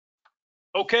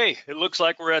Okay, it looks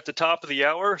like we're at the top of the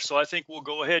hour, so I think we'll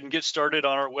go ahead and get started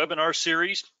on our webinar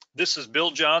series. This is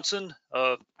Bill Johnson,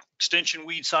 extension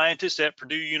weed scientist at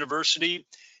Purdue University,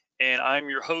 and I'm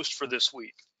your host for this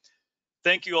week.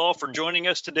 Thank you all for joining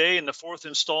us today in the fourth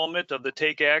installment of the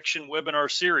Take Action webinar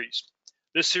series.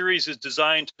 This series is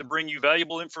designed to bring you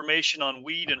valuable information on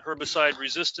weed and herbicide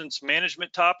resistance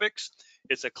management topics.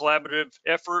 It's a collaborative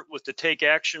effort with the Take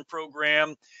Action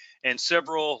program and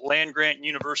several land-grant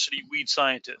university weed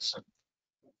scientists.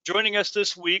 Joining us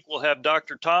this week, we'll have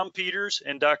Dr. Tom Peters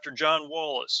and Dr. John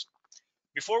Wallace.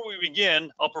 Before we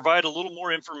begin, I'll provide a little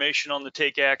more information on the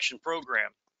Take Action program.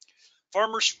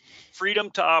 Farmers' freedom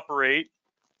to operate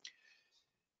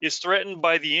is threatened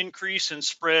by the increase and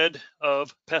spread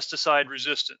of pesticide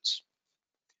resistance.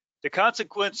 The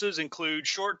consequences include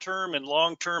short-term and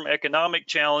long-term economic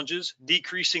challenges,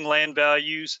 decreasing land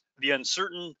values, the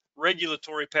uncertain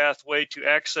regulatory pathway to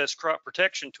access crop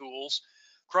protection tools,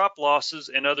 crop losses,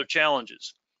 and other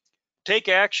challenges. Take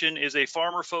Action is a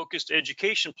farmer-focused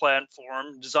education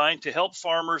platform designed to help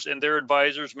farmers and their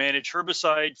advisors manage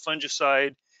herbicide,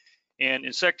 fungicide, and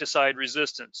insecticide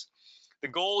resistance. The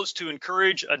goal is to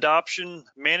encourage adoption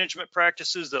management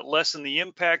practices that lessen the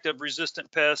impact of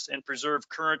resistant pests and preserve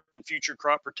current and future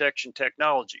crop protection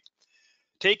technology.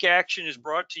 Take Action is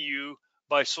brought to you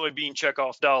by Soybean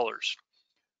Checkoff Dollars.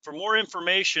 For more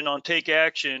information on Take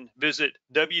Action, visit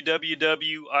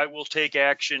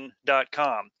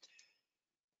www.iwilltakeaction.com.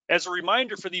 As a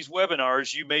reminder for these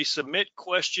webinars, you may submit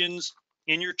questions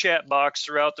in your chat box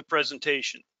throughout the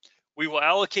presentation. We will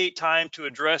allocate time to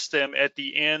address them at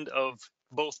the end of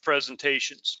both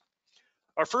presentations.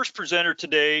 Our first presenter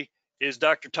today is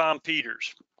Dr. Tom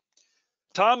Peters.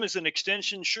 Tom is an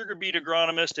extension sugar beet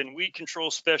agronomist and weed control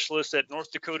specialist at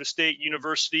North Dakota State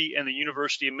University and the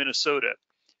University of Minnesota.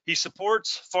 He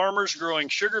supports farmers growing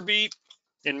sugar beet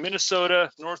in Minnesota,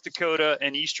 North Dakota,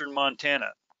 and eastern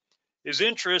Montana. His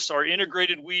interests are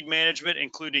integrated weed management,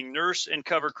 including nurse and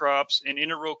cover crops, and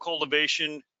interrow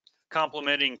cultivation,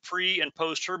 complementing pre and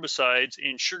post herbicides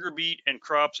in sugar beet and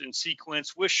crops in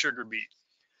sequence with sugar beet.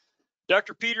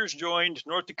 Dr. Peters joined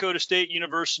North Dakota State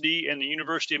University and the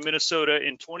University of Minnesota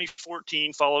in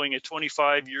 2014 following a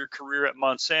 25-year career at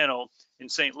Monsanto in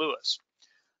St. Louis.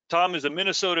 Tom is a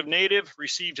Minnesota native,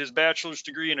 received his bachelor's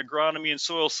degree in agronomy and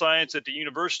soil science at the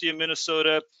University of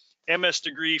Minnesota, MS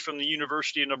degree from the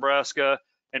University of Nebraska,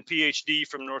 and Ph.D.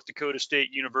 from North Dakota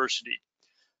State University.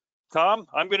 Tom,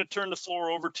 I'm going to turn the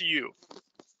floor over to you.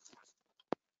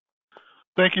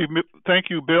 Thank you,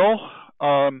 Bill.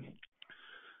 I'm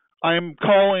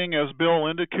calling, as Bill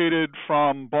indicated,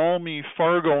 from balmy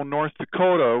Fargo, North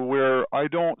Dakota, where I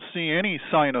don't see any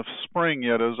sign of spring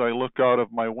yet as I look out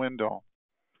of my window.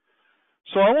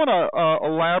 So I want to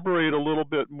elaborate a little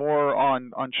bit more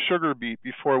on sugar beet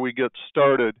before we get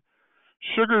started.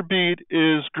 Sugar beet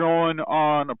is grown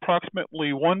on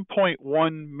approximately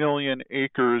 1.1 million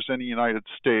acres in the United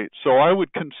States, so I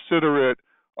would consider it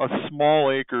a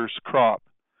small acres crop.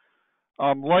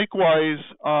 Likewise,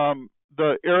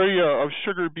 the area of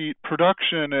sugar beet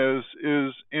production is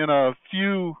in a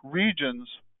few regions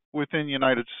within the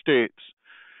United States.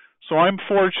 So I'm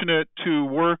fortunate to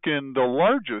work in the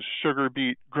largest sugar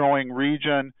beet growing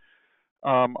region.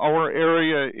 Our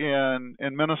area in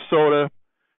Minnesota,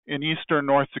 in eastern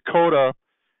North Dakota,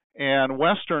 and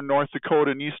western North Dakota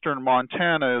and eastern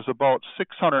Montana is about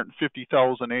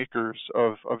 650,000 acres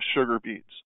of sugar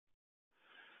beets.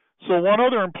 So one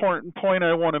other important point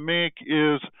I want to make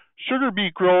is sugar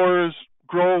beet growers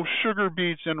grow sugar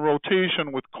beets in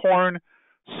rotation with corn,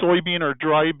 soybean or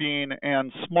dry bean,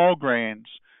 and small grains.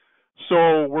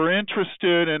 So we're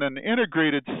interested in an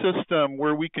integrated system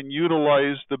where we can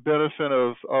utilize the benefit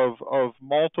of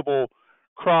multiple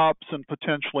crops and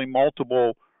potentially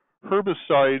multiple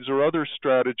herbicides or other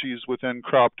strategies within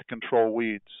crop to control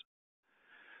weeds.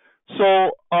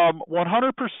 So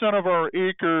 100% of our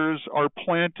acres are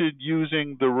planted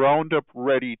using the Roundup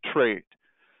Ready trait.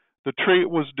 The trait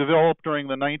was developed during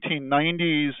the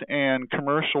 1990s and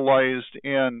commercialized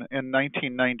in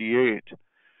 1998.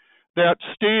 That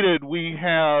stated, we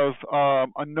have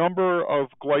a number of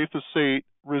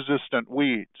glyphosate-resistant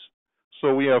weeds.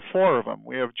 So we have 4 of them.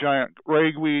 We have giant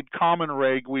ragweed, common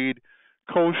ragweed,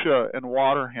 kochia, and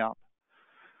water hemp.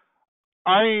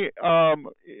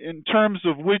 In terms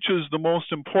of which is the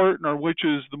most important or which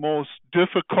is the most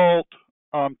difficult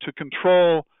to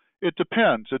control, it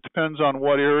depends. It depends on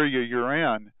what area you're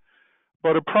in.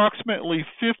 But approximately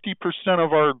 50%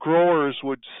 of our growers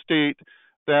would state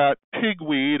that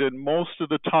pigweed, and most of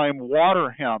the time water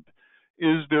hemp,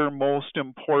 is their most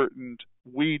important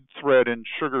weed threat in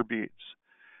sugar beets.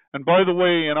 And by the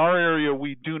way, in our area,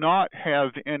 we do not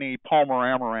have any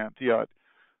Palmer amaranth yet.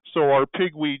 So our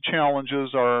pigweed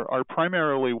challenges are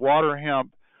primarily water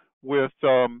hemp with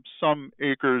some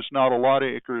acres, not a lot of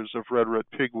acres, of red root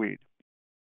pigweed.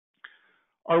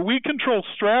 Our weed control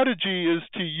strategy is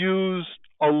to use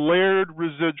a layered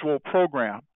residual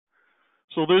program.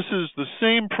 So this is the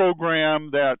same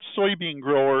program that soybean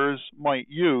growers might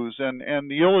use, and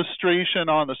the illustration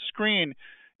on the screen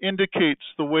indicates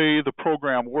the way the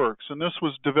program works. And this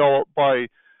was developed by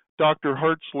Dr.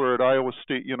 Hartzler at Iowa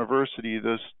State University,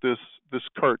 this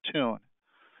cartoon.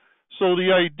 So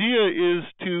the idea is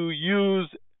to use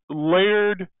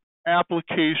layered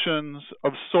applications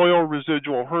of soil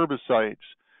residual herbicides.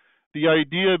 The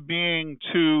idea being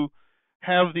to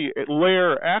have the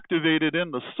layer activated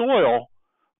in the soil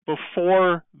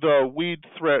before the weed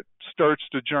threat starts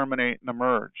to germinate and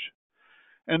emerge.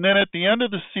 And then at the end of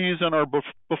the season or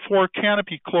before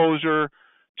canopy closure,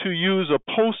 to use a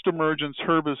post-emergence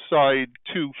herbicide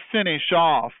to finish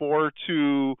off or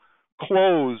to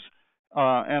close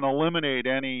and eliminate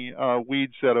any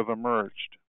weeds that have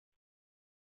emerged.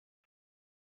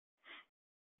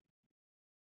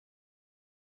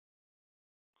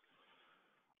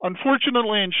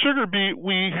 Unfortunately, in sugar beet,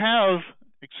 we have,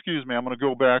 excuse me, I'm going to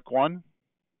go back one.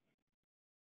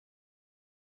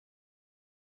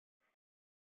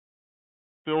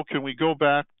 Bill, can we go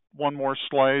back one more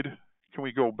slide? Can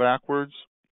we go backwards?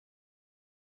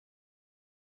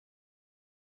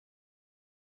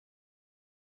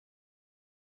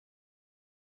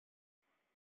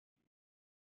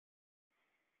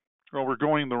 Oh, we're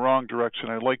going the wrong direction.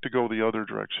 I'd like to go the other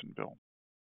direction, Bill.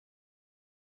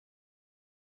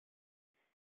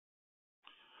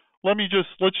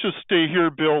 Let's just stay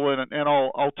here, Bill, and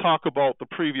I'll talk about the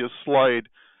previous slide.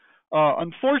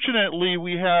 Unfortunately,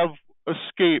 we have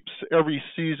escapes every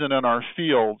season in our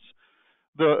fields.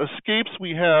 The escapes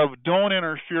we have don't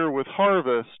interfere with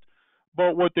harvest,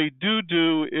 but what they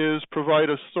do is provide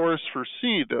a source for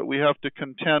seed that we have to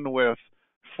contend with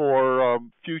for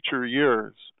future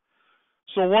years.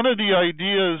 So one of the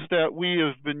ideas that we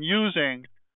have been using,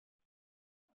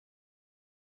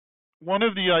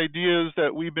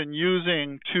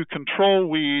 to control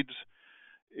weeds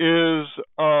is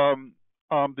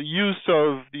the use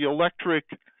of the electric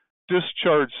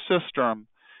discharge system.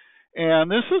 And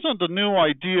this isn't a new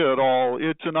idea at all.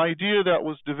 It's an idea that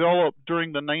was developed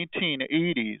during the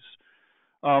 1980s.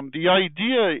 The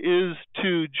idea is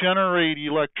to generate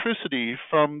electricity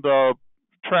from the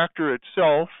tractor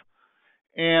itself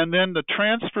and then to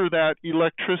transfer that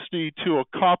electricity to a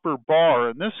copper bar.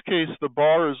 In this case, the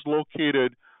bar is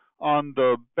located on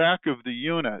the back of the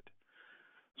unit.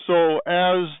 So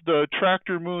as the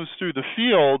tractor moves through the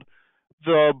field,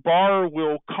 the bar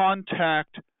will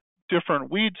contact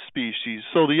different weed species.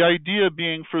 So the idea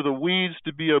being for the weeds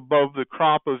to be above the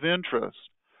crop of interest.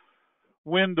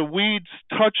 When the weeds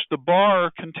touch the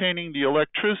bar containing the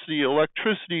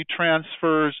electricity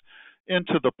transfers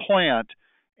into the plant,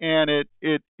 and it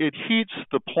heats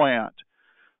the plant.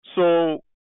 So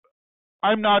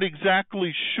I'm not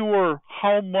exactly sure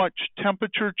how much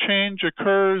temperature change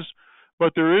occurs,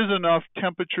 but there is enough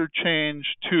temperature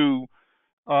change to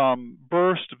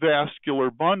burst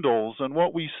vascular bundles, and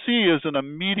what we see is an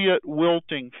immediate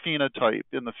wilting phenotype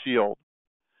in the field.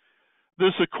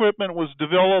 This equipment was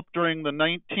developed during the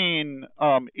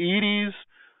 1980s.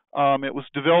 It was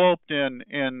developed in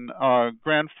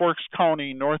Grand Forks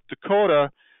County, North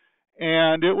Dakota,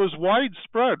 and it was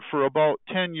widespread for about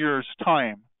 10 years'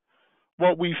 time.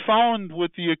 What we found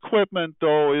with the equipment,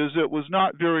 though, is it was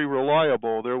not very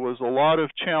reliable. There was a lot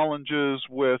of challenges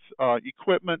with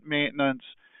equipment maintenance,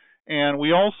 and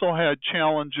we also had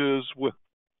challenges with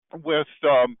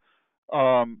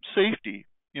safety.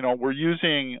 You know, we're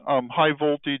using high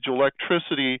voltage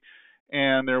electricity,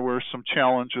 and there were some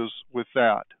challenges with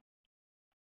that.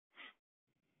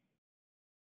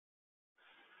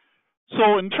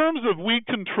 So in terms of weed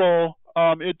control,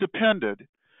 it depended.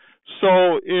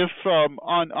 So if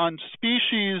on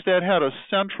species that had a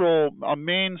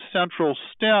main central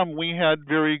stem, we had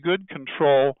very good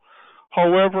control.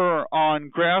 However, on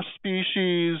grass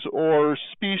species or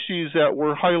species that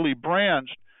were highly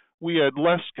branched, we had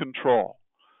less control.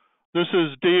 This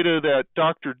is data that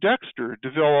Dr. Dexter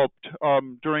developed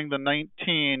during the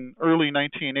early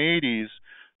 1980s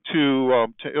to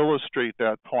illustrate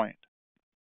that point.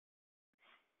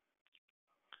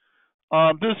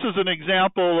 This is an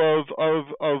example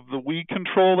of the weed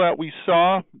control that we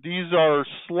saw. These are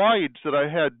slides that I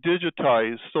had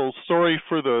digitized, so sorry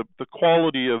for the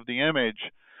quality of the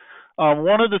image.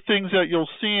 One of the things that you'll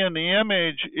see in the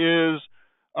image is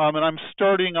and I'm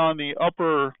starting on the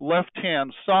upper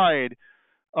left-hand side.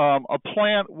 A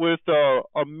plant with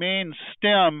a main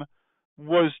stem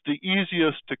was the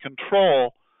easiest to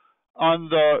control. On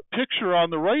the picture on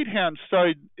the right-hand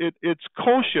side, it's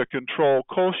kochia control.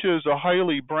 Kochia is a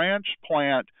highly branched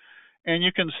plant, and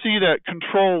you can see that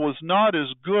control was not as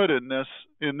good in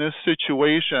this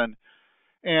situation.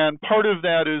 And part of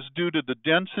that is due to the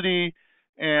density,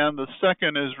 and the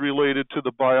second is related to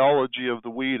the biology of the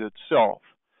weed itself.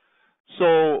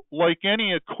 So like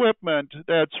any equipment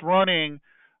that's running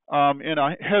in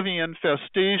a heavy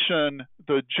infestation,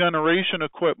 the generation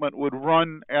equipment would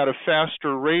run at a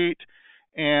faster rate,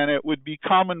 and it would be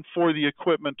common for the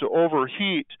equipment to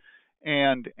overheat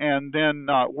and then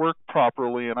not work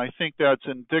properly. And I think that's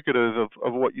indicative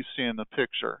of what you see in the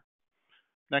picture.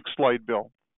 Next slide,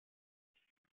 Bill.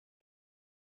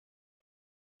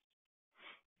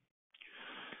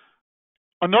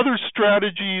 Another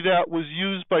strategy that was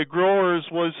used by growers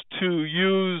was to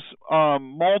use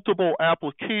multiple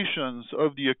applications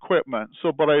of the equipment.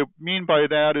 So what I mean by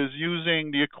that is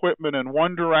using the equipment in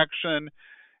one direction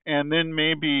and then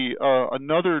maybe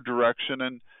another direction.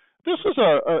 And this is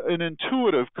an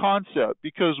intuitive concept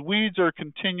because weeds are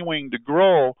continuing to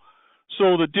grow.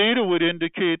 So the data would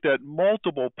indicate that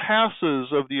multiple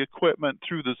passes of the equipment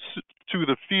through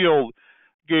the field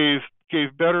gave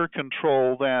better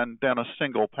control than a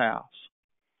single pass.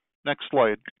 Next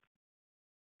slide.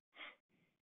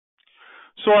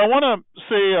 So I want to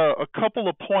say a couple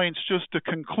of points just to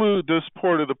conclude this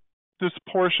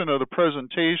portion of the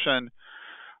presentation.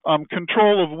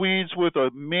 Control of weeds with a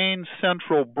main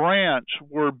central branch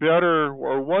were better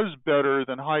or was better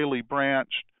than highly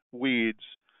branched weeds.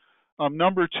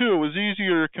 Number two, it was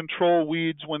easier to control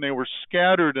weeds when they were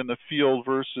scattered in the field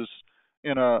versus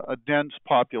in a dense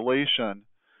population.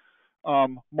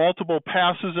 Multiple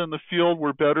passes in the field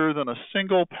were better than a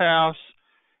single pass.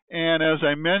 And as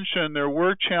I mentioned, there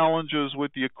were challenges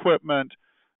with the equipment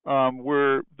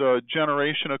where the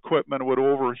generation equipment would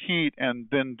overheat and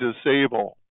then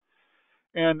disable.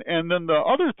 And then the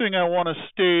other thing I want to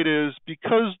state is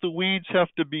because the weeds have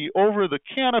to be over the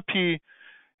canopy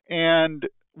and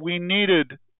we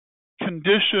needed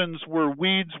conditions where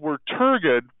weeds were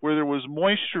turgid, where there was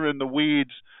moisture in the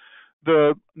weeds,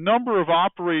 the number of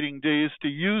operating days to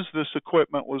use this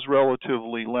equipment was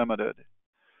relatively limited.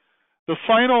 The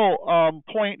final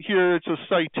point here, it's a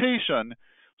citation.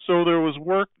 So there was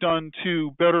work done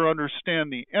to better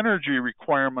understand the energy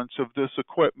requirements of this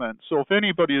equipment. So if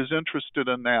anybody is interested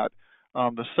in that,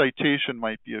 the citation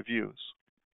might be of use.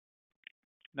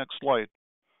 Next slide.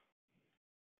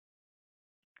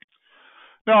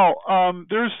 Now,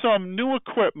 there's some new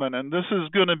equipment, and this is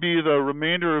going to be the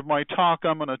remainder of my talk.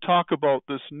 I'm going to talk about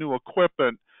this new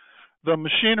equipment. The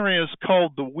machinery is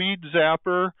called the Weed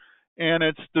Zapper, and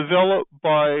it's developed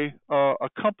by a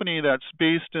company that's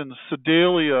based in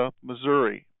Sedalia,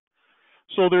 Missouri.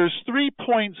 So there's 3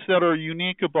 points that are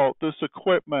unique about this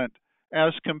equipment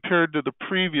as compared to the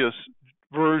previous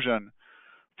version.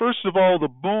 First of all, the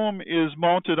boom is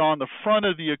mounted on the front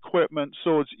of the equipment,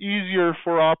 so it's easier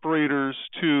for operators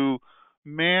to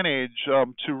manage,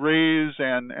 to raise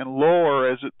and lower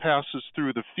as it passes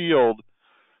through the field.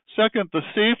 Second, the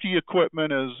safety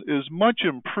equipment is much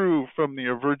improved from the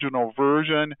original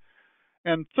version.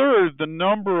 And third, the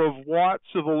number of watts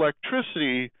of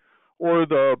electricity or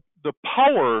the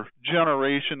power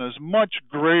generation is much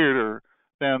greater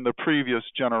than the previous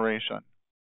generation.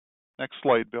 Next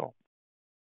slide, Bill.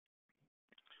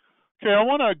 Okay, I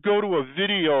want to go to a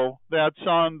video that's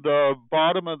on the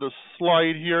bottom of the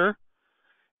slide here.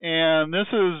 And this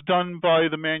is done by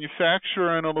the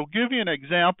manufacturer, and it'll give you an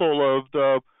example of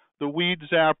the Weed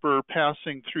Zapper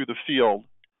passing through the field.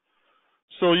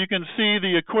 So you can see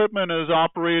the equipment is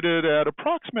operated at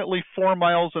approximately 4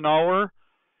 miles an hour.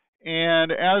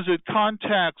 And as it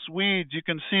contacts weeds, you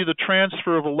can see the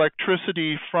transfer of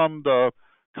electricity from the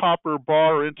copper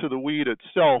bar into the weed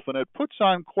itself, and it puts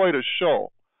on quite a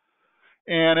show.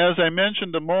 And as I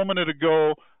mentioned a moment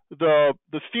ago, the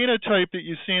phenotype that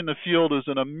you see in the field is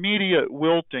an immediate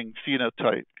wilting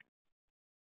phenotype.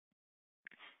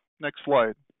 Next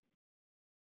slide.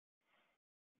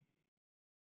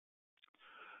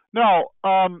 Now,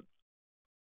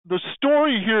 the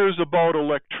story here is about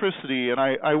electricity, and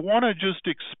I want to just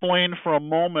explain for a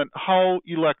moment how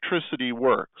electricity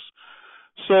works.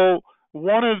 So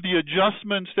one of the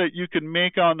adjustments that you can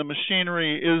make on the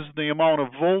machinery is the amount of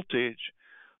voltage.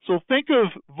 So think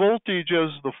of voltage as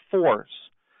the force.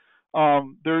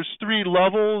 There's 3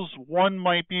 levels. One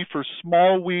might be for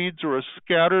small weeds or a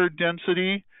scattered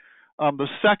density. The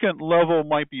second level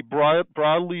might be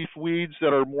broadleaf weeds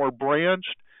that are more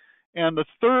branched. And the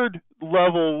third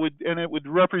level and it would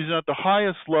represent the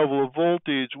highest level of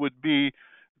voltage, would be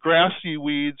grassy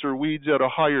weeds or weeds at a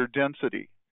higher density.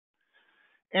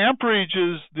 Amperage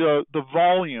is the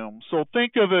volume. So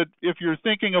think of it, if you're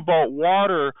thinking about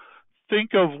water,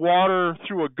 think of water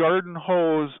through a garden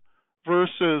hose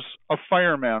versus a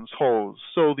fireman's hose.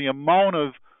 So the amount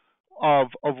of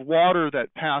water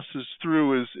that passes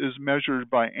through is measured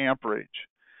by amperage.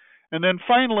 And then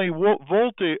finally,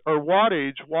 voltage or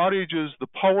wattage. Wattage is the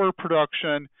power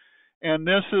production, and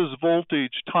this is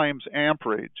voltage times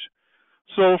amperage.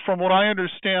 So from what I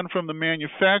understand from the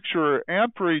manufacturer,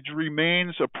 amperage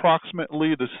remains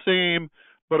approximately the same,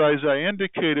 but as I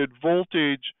indicated,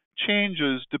 voltage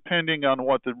changes depending on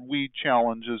what the weed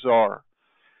challenges are,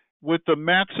 with the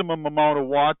maximum amount of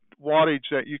wattage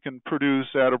that you can produce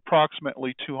at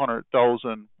approximately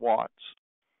 200,000 watts.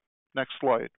 Next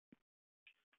slide.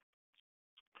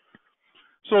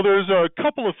 So there's a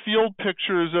couple of field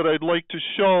pictures that I'd like to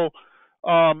show,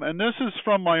 and this is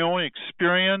from my own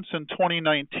experience in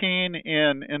 2019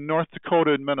 in North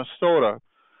Dakota and Minnesota.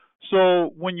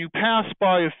 So when you pass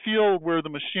by a field where the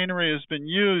machinery has been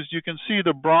used, you can see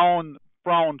the brown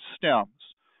stems.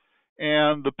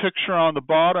 And the picture on the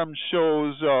bottom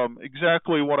shows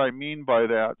exactly what I mean by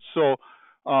that. So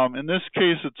in this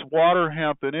case, it's water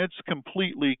hemp, and it's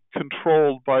completely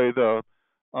controlled by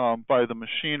the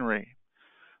machinery.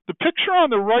 The picture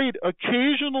on the right,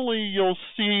 occasionally you'll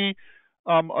see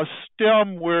a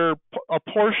stem where a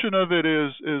portion of it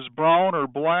is brown or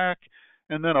black,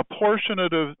 and then a portion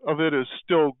of it is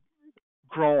still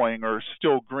growing or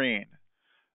still green.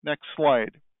 Next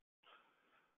slide.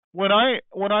 When I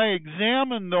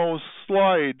examine those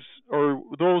slides or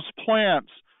those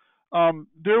plants,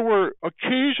 there were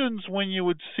occasions when you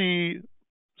would see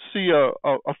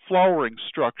a flowering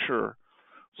structure.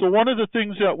 So one of the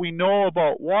things that we know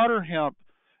about water hemp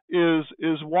is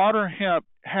water hemp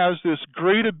has this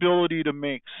great ability to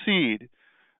make seed.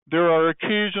 There are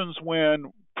occasions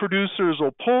when producers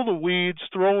will pull the weeds,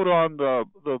 throw it on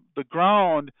the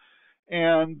ground,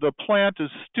 and the plant is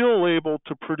still able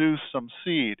to produce some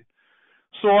seed.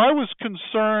 So I was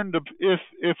concerned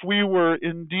if we were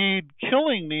indeed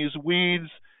killing these weeds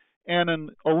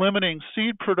and eliminating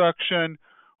seed production,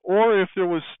 or if there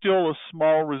was still a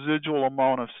small residual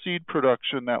amount of seed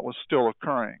production that was still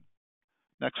occurring.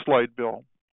 Next slide, Bill.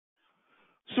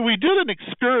 So we did an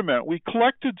experiment. We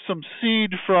collected some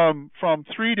seed from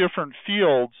 3 different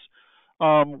fields.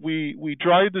 We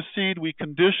dried the seed, we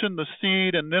conditioned the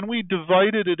seed, and then we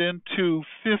divided it into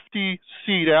 50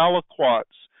 seed aliquots,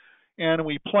 and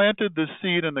we planted the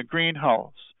seed in the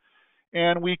greenhouse.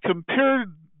 And we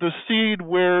compared the seed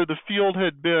where the field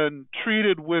had been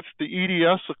treated with the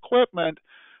EDS equipment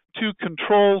to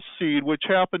control seed, which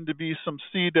happened to be some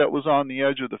seed that was on the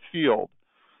edge of the field.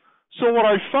 So what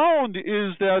I found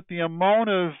is that the amount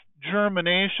of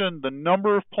germination, the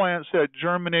number of plants that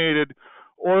germinated,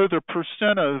 or the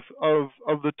percent of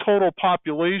the total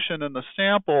population in the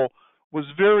sample was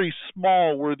very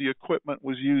small where the equipment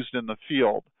was used in the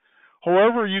field.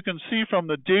 However, you can see from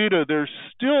the data there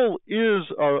still is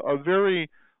a very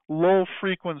low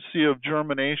frequency of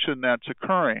germination that's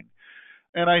occurring.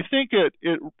 And I think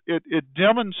it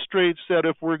demonstrates that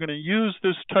if we're going to use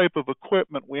this type of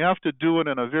equipment, we have to do it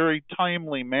in a very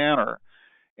timely manner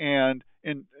and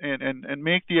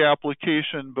make the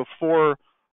application before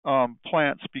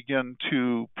plants begin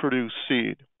to produce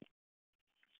seed.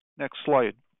 Next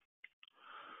slide.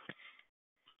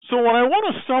 So what I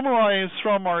want to summarize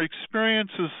from our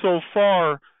experiences so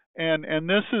far, and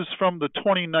this is from the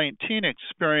 2019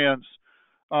 experience,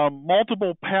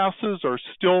 multiple passes are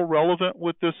still relevant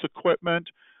with this equipment.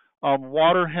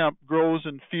 Water hemp grows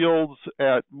in fields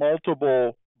at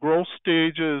multiple growth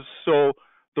stages, so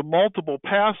the multiple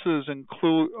passes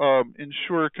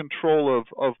ensure control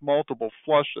of multiple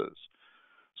flushes.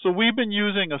 So we've been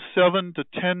using a 7 to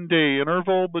 10 day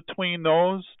interval between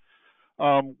those.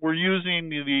 We're using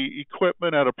the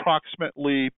equipment at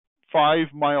approximately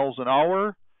 5 miles an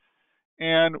hour.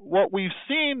 And what we've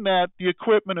seen that the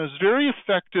equipment is very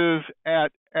effective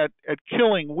at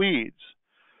killing weeds.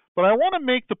 But I want to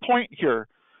make the point here.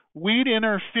 Weed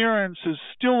interference is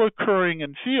still occurring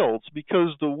in fields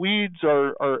because the weeds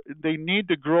they need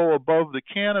to grow above the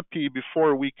canopy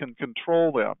before we can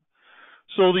control them.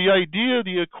 So the idea of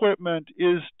the equipment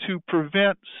is to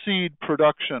prevent seed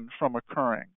production from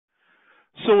occurring.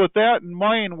 So with that in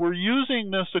mind, we're using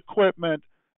this equipment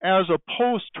as a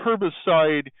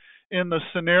post-herbicide in the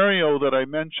scenario that I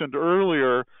mentioned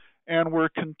earlier, and we're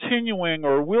continuing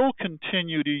or will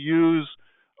continue to use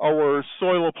our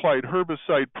soil applied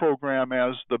herbicide program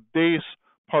as the base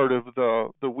part of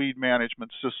the weed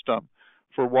management system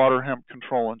for water hemp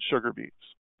control and sugar beets.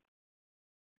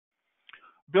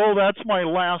 Bill, that's my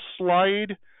last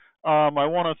slide. I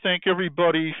want to thank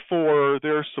everybody for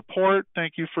their support.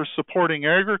 Thank you for supporting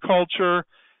agriculture.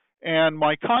 And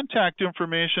my contact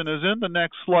information is in the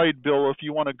next slide, Bill, if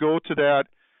you want to go to that.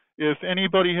 If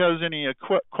anybody has any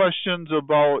questions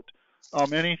about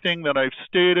anything that I've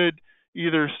stated,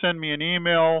 either send me an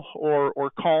email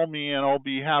or call me, and I'll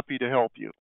be happy to help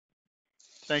you.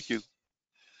 Thank you.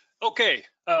 Okay,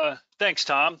 thanks,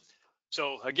 Tom.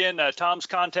 So again, Tom's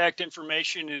contact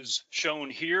information is shown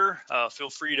here. Feel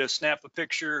free to snap a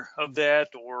picture of that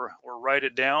or write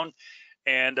it down.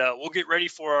 And we'll get ready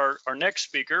for our next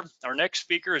speaker. Our next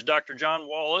speaker is Dr. John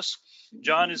Wallace.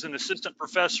 John is an assistant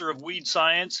professor of weed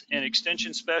science and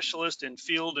extension specialist in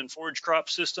field and forage crop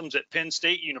systems at Penn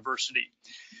State University.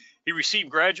 He received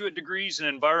graduate degrees in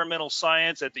environmental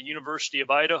science at the University of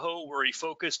Idaho, where he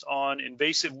focused on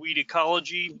invasive weed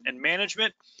ecology and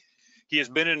management. He has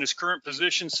been in his current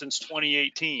position since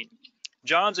 2018.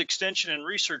 John's extension and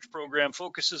research program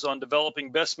focuses on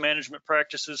developing best management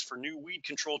practices for new weed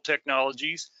control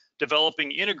technologies,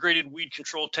 developing integrated weed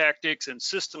control tactics and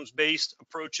systems-based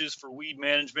approaches for weed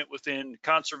management within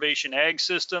conservation ag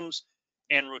systems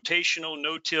and rotational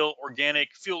no-till organic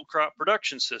field crop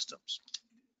production systems.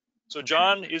 So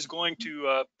John is going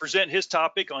to present his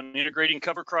topic on integrating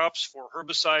cover crops for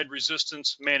herbicide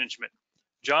resistance management.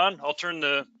 John, I'll turn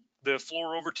the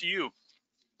floor over to you.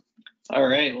 All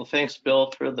right, well, thanks,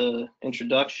 Bill, for the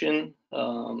introduction.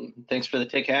 Thanks for the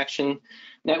Take Action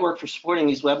Network for supporting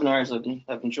these webinars.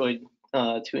 I've enjoyed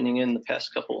tuning in the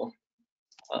past couple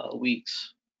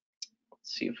weeks.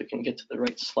 Let's see if we can get to the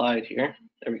right slide here.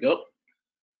 There we go.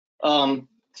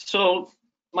 So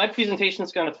my presentation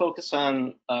is going to focus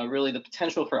on really the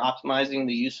potential for optimizing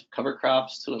the use of cover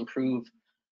crops to improve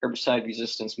herbicide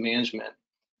resistance management.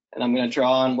 And I'm going to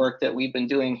draw on work that we've been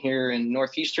doing here in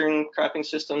northeastern cropping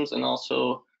systems, and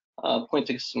also point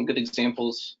to some good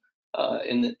examples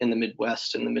in the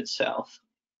Midwest and the Mid-South.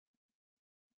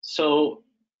 So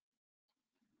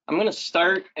I'm going to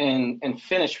start and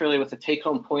finish really with the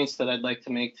take-home points that I'd like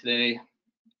to make today.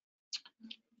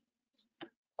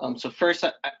 So first,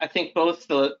 I think both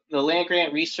the land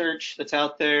grant research that's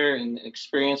out there and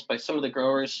experience by some of the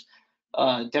growers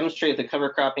demonstrate that cover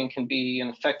cropping can be an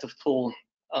effective tool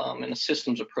and a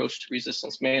systems approach to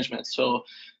resistance management. So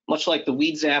much like the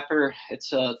weed zapper,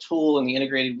 it's a tool in the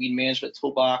integrated weed management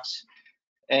toolbox,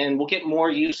 and we'll get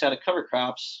more use out of cover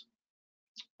crops.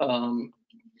 We're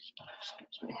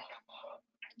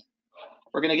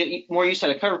going to get more use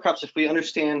out of cover crops if we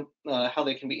understand how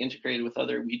they can be integrated with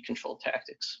other weed control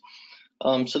tactics.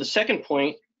 So the second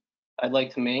point I'd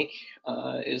like to make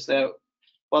is that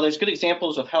while there's good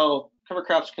examples of how cover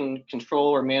crops can control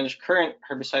or manage current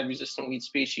herbicide-resistant weed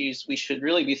species, we should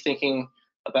really be thinking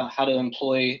about how to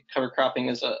employ cover cropping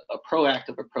as a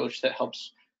proactive approach that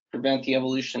helps prevent the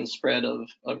evolution and spread of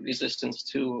resistance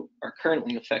to our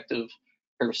currently effective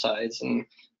herbicides. And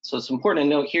so it's important to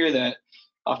note here that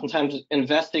oftentimes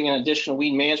investing in additional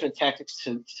weed management tactics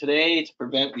today to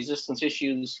prevent resistance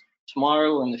issues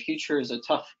tomorrow or in the future is a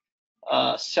tough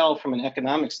sell from an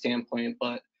economic standpoint.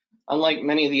 But unlike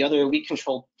many of the other weed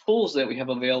control tools that we have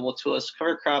available to us,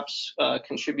 cover crops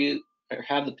contribute or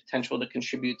have the potential to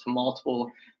contribute to multiple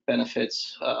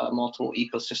benefits, multiple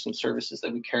ecosystem services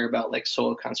that we care about, like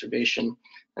soil conservation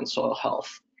and soil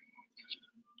health.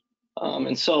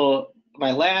 And so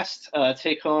my last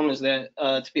take home is that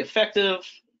to be effective,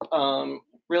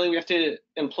 really we have to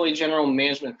employ general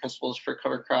management principles for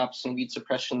cover crops and weed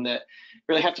suppression that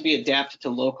really have to be adapted to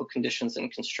local conditions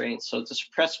and constraints. So to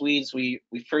suppress weeds, we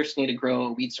first need to grow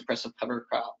a weed suppressive cover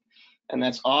crop. And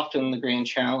that's often the grand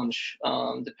challenge,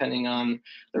 depending on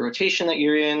the rotation that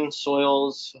you're in,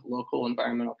 soils, local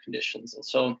environmental conditions. And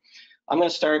so I'm going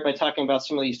to start by talking about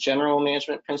some of these general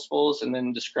management principles and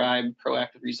then describe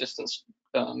proactive resistance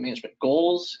management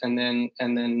goals, and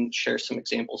then share some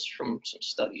examples from some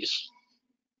studies.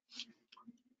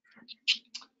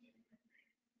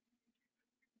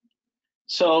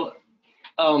 So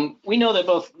we know that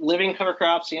both living cover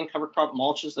crops and cover crop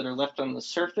mulches that are left on the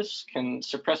surface can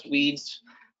suppress weeds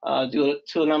due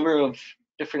to a number of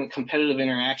different competitive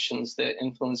interactions that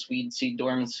influence weed seed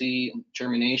dormancy,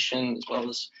 germination, as well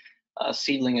as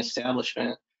seedling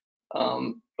establishment.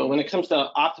 But when it comes to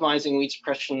optimizing weed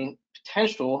suppression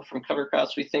potential from cover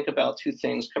crops, we think about two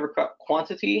things: cover crop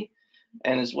quantity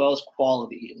and as well as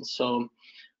quality. And so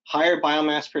higher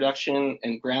biomass production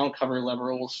and ground cover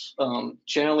levels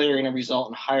generally are going to result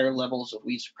in higher levels of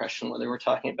weed suppression, whether we're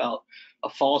talking about a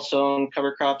fall sown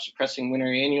cover crop suppressing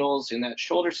winter annuals in that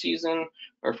shoulder season,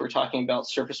 or if we're talking about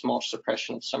surface mulch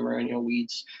suppression of summer annual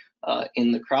weeds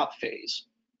in the crop phase.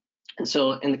 And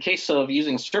so in the case of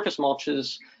using surface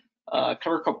mulches,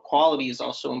 cover crop quality is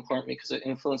also important because it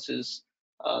influences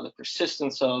the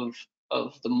persistence of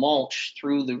the mulch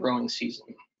through the growing season.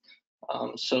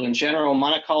 So in general,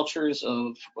 monocultures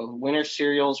of winter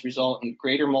cereals result in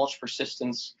greater mulch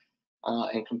persistence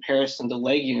in comparison to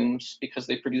legumes because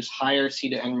they produce higher C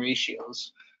to N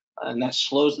ratios. And that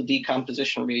slows the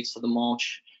decomposition rates of the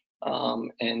mulch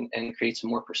and creates a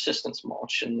more persistence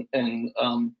mulch.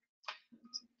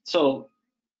 So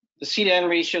the C to N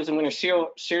ratios in winter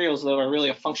cereals, though, are really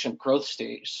a function of growth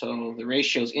stage. So the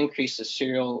ratios increase as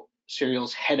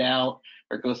cereals head out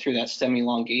or go through that stem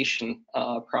elongation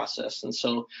process. And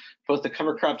so both the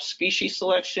cover crop species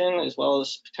selection as well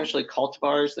as potentially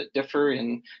cultivars that differ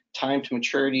in time to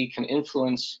maturity can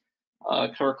influence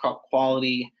cover crop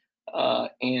quality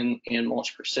and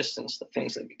mulch persistence, the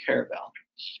things that we care about.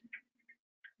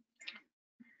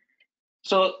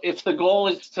 So if the goal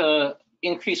is to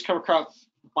increase cover crop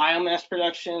biomass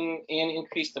production and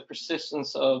increase the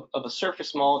persistence of a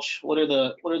surface mulch, what are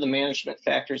the management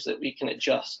factors that we can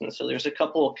adjust? And so there's a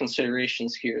couple of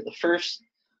considerations here. The first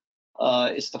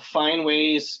is to find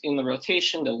ways in the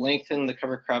rotation to lengthen the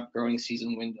cover crop growing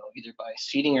season window, either by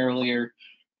seeding earlier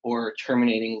or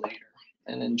terminating later.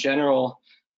 And in general,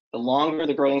 the longer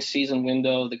the growing season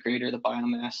window, the greater the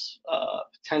biomass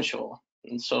potential.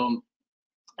 And so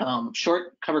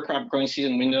short cover crop growing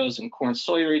season windows and corn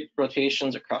soy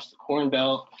rotations across the Corn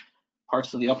Belt,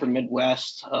 parts of the upper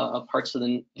Midwest, parts of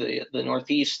the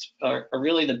Northeast are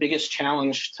really the biggest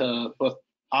challenge to both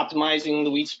optimizing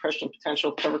the weed suppression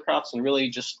potential of cover crops and really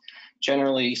just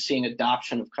generally seeing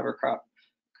adoption of cover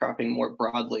cropping more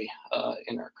broadly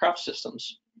in our crop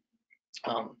systems.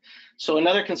 So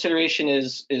another consideration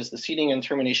is the seeding and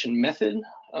termination method.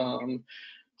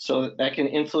 So that can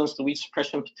influence the weed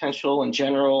suppression potential. In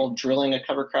general, drilling a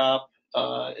cover crop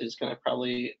is going to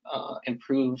probably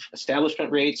improve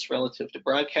establishment rates relative to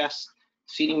broadcast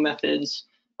seeding methods.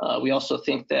 We also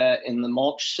think that in the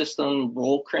mulch system,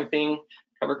 roll crimping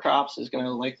cover crops is going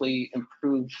to likely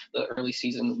improve the early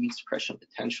season weed suppression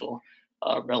potential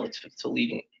relative to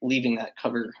leaving that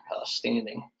cover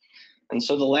standing. And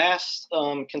so the last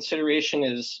consideration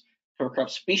is cover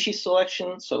crop species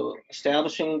selection. So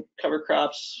establishing cover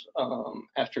crops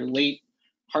after late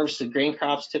harvested grain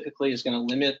crops typically is going to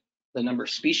limit the number of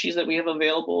species that we have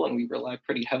available, and we rely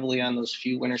pretty heavily on those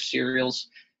few winter cereals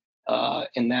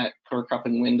in that cover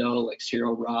cropping window, like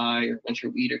cereal rye or winter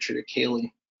wheat or triticale.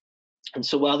 And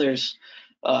so while there's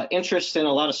interest and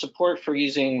a lot of support for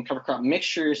using cover crop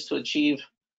mixtures to achieve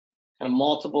kind of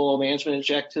multiple management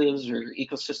objectives or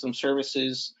ecosystem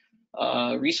services,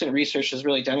 recent research has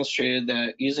really demonstrated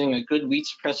that using a good weed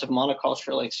suppressive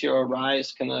monoculture like cereal rye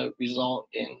is going to result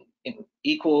in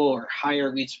equal or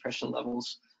higher weed suppression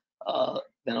levels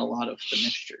than a lot of the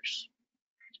mixtures.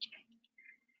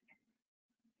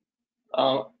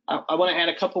 I want to add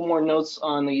a couple more notes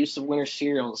on the use of winter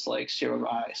cereals like cereal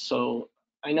rye. So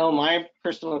I know my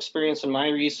personal experience in my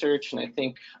research, and I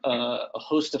think a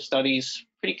host of studies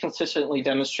pretty consistently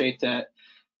demonstrate that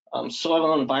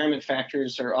soil and environment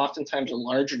factors are oftentimes a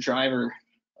larger driver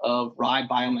of rye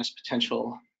biomass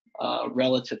potential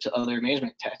relative to other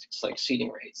management tactics like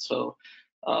seeding rates. So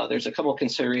there's a couple of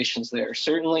considerations there.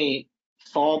 Certainly,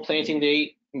 fall planting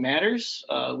date matters.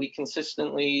 We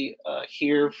consistently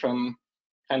hear from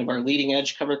kind of our leading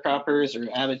edge cover croppers or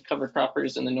avid cover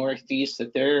croppers in the Northeast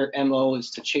that their MO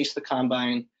is to chase the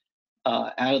combine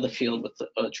out of the field with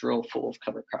a drill full of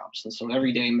cover crops. And so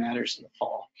every day matters in the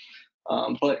fall.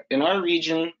 But in our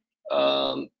region,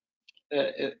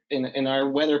 in our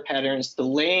weather patterns,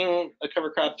 delaying a cover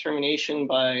crop termination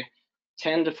by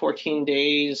 10 to 14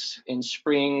 days in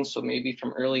spring, so maybe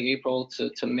from early April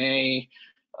to May,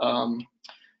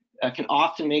 can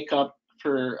often make up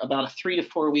for about a 3 to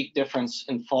 4 week difference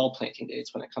in fall planting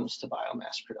dates when it comes to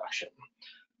biomass production.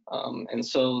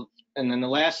 And then the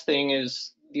last thing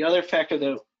is the other factor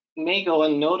that may go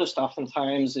unnoticed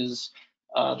oftentimes is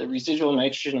the residual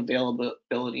nitrogen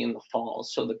availability in the fall.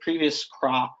 So the previous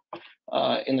crop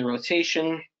in the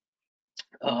rotation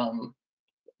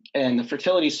and the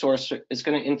fertility source is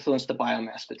going to influence the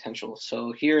biomass potential.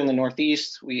 So here in the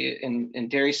Northeast, in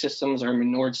dairy systems, our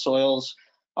manured soils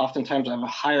oftentimes have a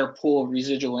higher pool of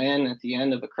residual N at the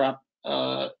end of a crop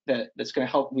that's going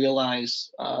to help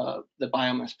realize the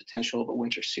biomass potential of a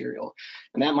winter cereal.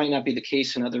 And that might not be the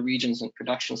case in other regions and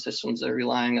production systems that are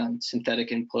relying on synthetic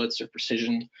inputs or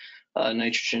precision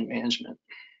nitrogen management.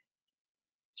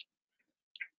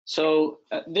 So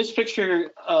this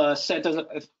picture set does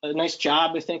a nice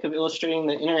job, I think, of illustrating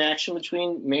the interaction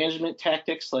between management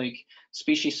tactics like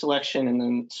species selection and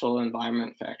then soil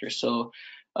environment factors. So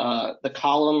the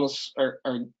columns are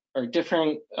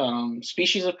different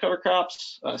species of cover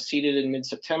crops seeded in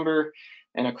mid-September,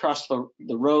 and across the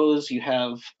rows you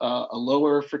have a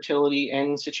lower fertility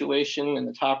N situation in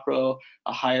the top row,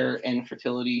 a higher N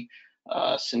fertility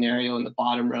scenario in the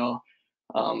bottom row.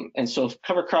 And so if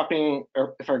cover cropping,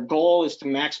 or if our goal is to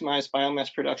maximize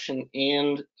biomass production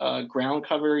and ground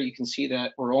cover, you can see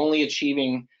that we're only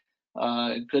achieving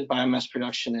good biomass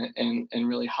production and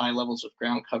really high levels of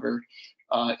ground cover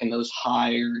in those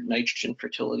higher nitrogen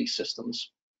fertility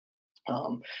systems.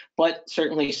 But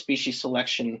certainly species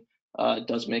selection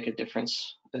does make a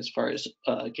difference as far as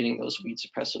getting those weed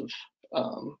suppressive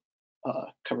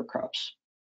cover crops.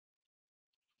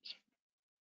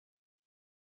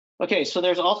 Okay, so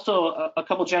there's also a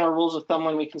couple general rules of thumb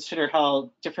when we consider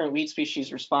how different weed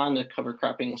species respond to cover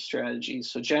cropping strategies.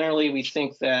 So generally, we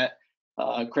think that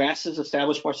grasses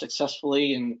establish more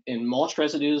successfully in mulch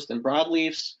residues than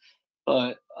broadleafs,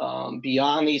 but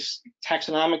beyond these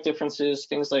taxonomic differences,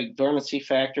 things like dormancy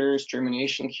factors,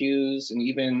 germination cues, and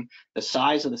even the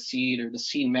size of the seed or the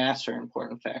seed mass are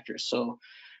important factors. So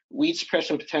weed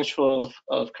suppression potential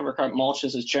of cover crop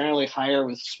mulches is generally higher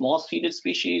with small seeded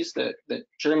species that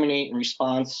germinate in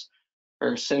response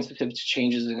or are sensitive to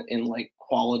changes in like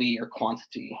quality or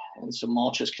quantity. And so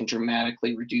mulches can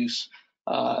dramatically reduce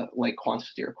like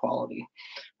quantity or quality.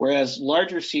 Whereas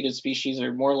larger seeded species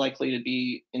are more likely to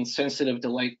be insensitive to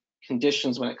like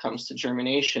conditions when it comes to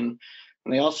germination.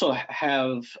 And they also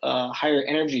have higher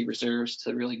energy reserves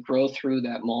to really grow through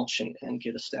that mulch and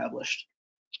get established.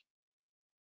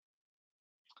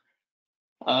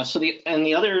 So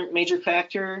the other major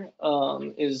factor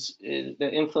that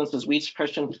influences weed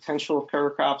suppression potential of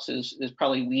cover crops is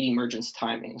probably weed emergence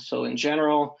timing. So in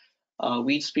general,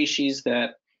 weed species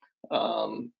that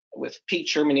with peak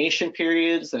germination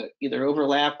periods that either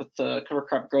overlap with the cover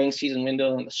crop growing season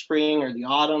window in the spring or the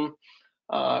autumn,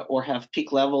 or have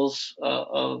peak levels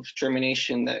of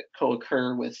germination that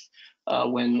co-occur with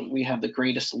when we have the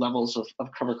greatest levels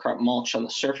of cover crop mulch on the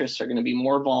surface, are going to be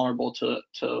more vulnerable to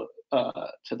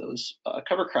those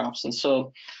cover crops. And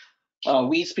so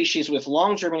weed species with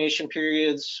long germination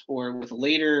periods or with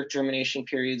later germination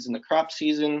periods in the crop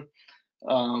season,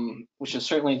 which is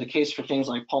certainly the case for things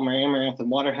like Palmer amaranth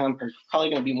and water hemp, are probably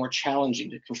going to be more challenging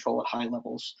to control at high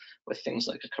levels with things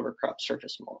like a cover crop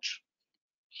surface mulch.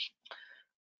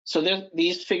 So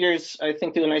these figures, I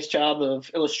think, do a nice job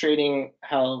of illustrating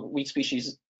how weed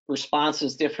species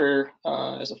responses differ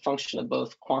as a function of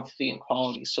both quantity and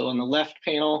quality. So on the left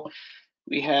panel,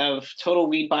 we have total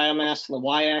weed biomass on the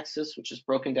y-axis, which is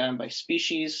broken down by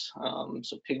species,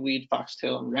 so pigweed,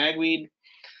 foxtail, and ragweed.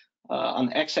 On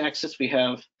the x-axis, we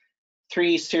have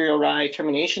 3 cereal rye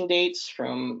termination dates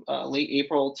from late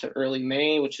April to early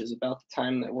May, which is about the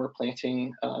time that we're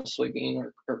planting soybean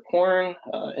or corn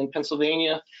in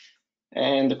Pennsylvania,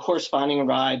 and the corresponding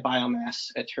rye biomass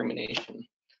at termination.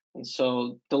 And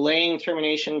so delaying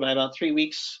termination by about 3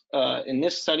 weeks in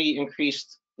this study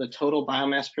increased the total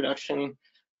biomass production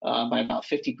by about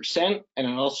 50%, and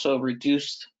it also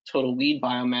reduced total weed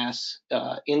biomass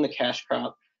in the cash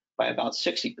crop by about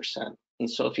 60%. And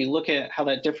so if you look at how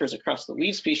that differs across the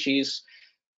weed species,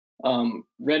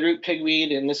 red root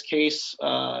pigweed in this case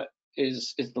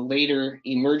is the later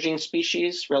emerging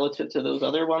species relative to those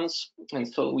other ones. And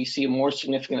so we see a more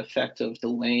significant effect of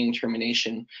delaying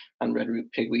termination on red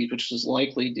root pigweed, which is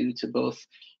likely due to both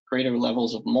greater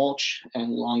levels of mulch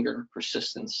and longer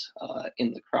persistence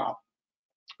in the crop.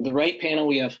 The right panel,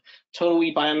 we have total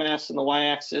weed biomass in the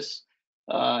y-axis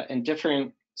and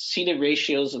different seeded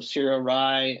ratios of cereal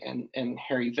rye and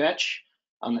hairy vetch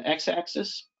on the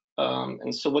x-axis.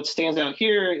 And so what stands out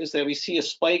here is that we see a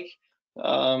spike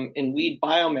in weed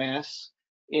biomass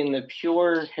in the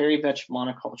pure hairy vetch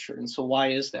monoculture. And so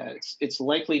why is that? It's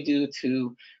likely due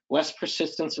to less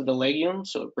persistence of the legume,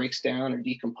 so it breaks down or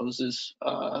decomposes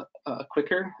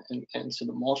quicker, and so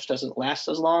the mulch doesn't last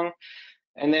as long.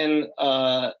 And then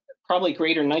probably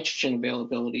greater nitrogen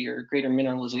availability or greater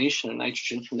mineralization of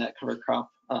nitrogen from that cover crop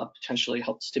potentially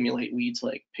helps stimulate weeds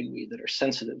like pigweed that are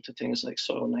sensitive to things like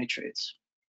soil nitrates.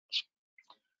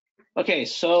 Okay,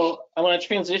 so I want to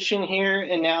transition here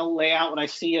and now lay out what I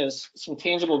see as some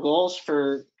tangible goals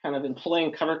for kind of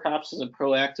employing cover crops as a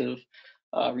proactive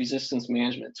resistance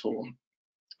management tool.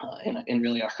 in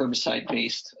really a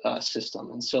herbicide-based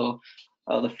system. And so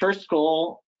the first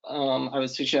goal I would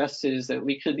suggest is that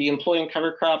we could be employing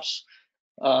cover crops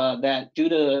that, due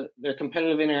to their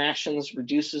competitive interactions,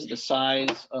 reduces the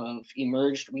size of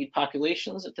emerged weed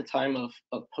populations at the time of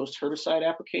post-herbicide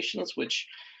applications, which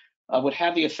would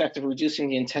have the effect of reducing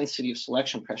the intensity of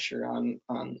selection pressure on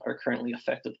our currently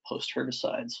effective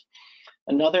post-herbicides.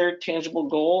 Another tangible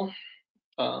goal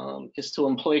is to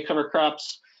employ cover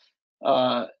crops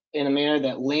in a manner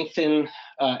that lengthen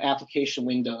application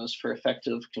windows for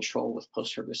effective control with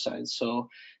post-herbicides. So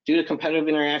due to competitive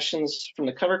interactions from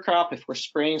the cover crop, if we're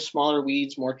spraying smaller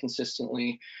weeds more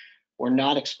consistently, we're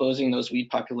not exposing those weed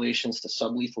populations to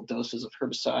sublethal doses of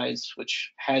herbicides,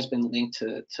 which has been linked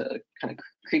to kind of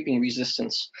creeping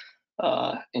resistance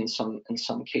in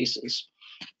some cases.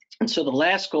 And so the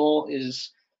last goal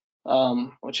is,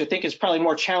 which I think is probably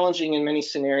more challenging in many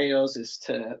scenarios, is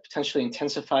to potentially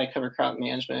intensify cover crop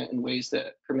management in ways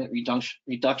that permit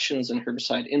reductions in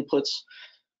herbicide inputs,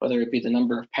 whether it be the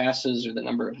number of passes or the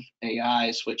number of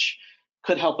AIs, which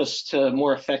could help us to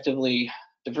more effectively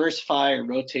diversify or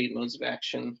rotate modes of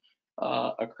action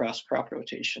across crop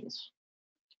rotations.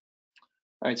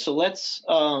 All right, so let's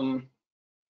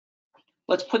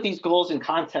put these goals in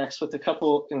context with a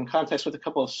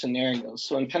couple of scenarios.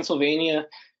 So in Pennsylvania,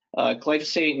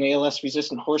 glyphosate and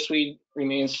ALS-resistant horseweed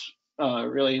remains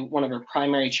really one of our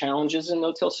primary challenges in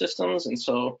no-till systems, and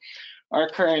so our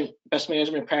current best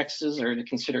management practices are to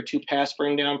consider 2 pass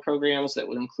burn down programs that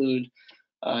would include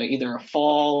either a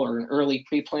fall or an early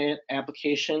pre-plant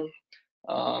application,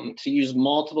 to use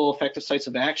multiple effective sites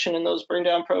of action in those burn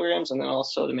down programs, and then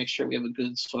also to make sure we have a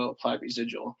good soil applied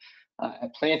residual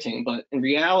at planting. But in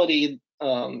reality,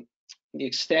 the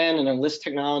Extend and Enlist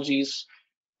technologies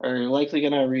are likely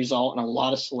going to result in a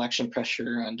lot of selection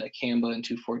pressure on dicamba and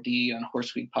 2,4-D on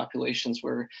horseweed populations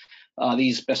where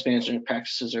these best management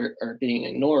practices are being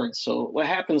ignored. So what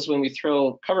happens when we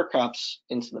throw cover crops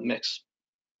into the mix?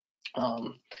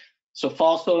 So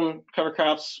fall sown cover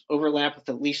crops overlap with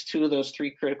at least 2 of those 3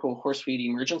 critical horseweed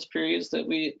emergence periods that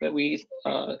we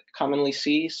commonly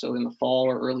see, so in the fall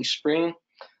or early spring.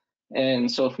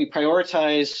 And so if we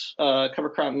prioritize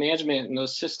cover crop management in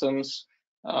those systems,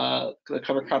 the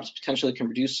cover crops potentially can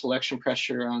reduce selection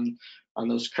pressure on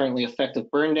those currently effective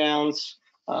burn downs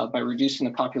by reducing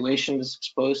the population that's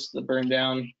exposed to the burn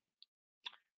down.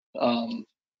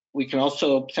 We can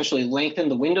also potentially lengthen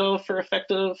the window for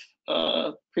effective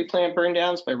pre-plant burn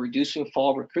downs by reducing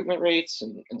fall recruitment rates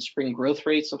and spring growth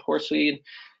rates of horseweed.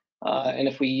 And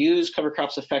if we use cover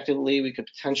crops effectively, we could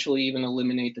potentially even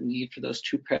eliminate the need for those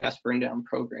 2 pass burn down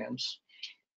programs.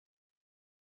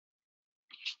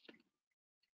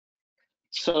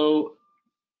 So,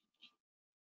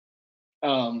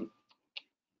 so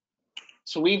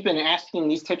we've been asking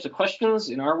these types of questions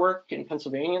in our work in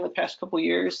Pennsylvania in the past couple of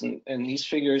years, and these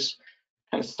figures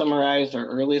kind of summarize our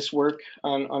earliest work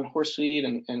on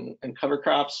horseweed and cover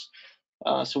crops.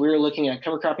 So we were looking at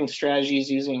cover cropping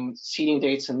strategies using seeding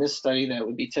dates in this study that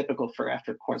would be typical for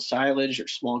after corn silage or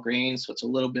small grains, so it's a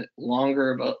little bit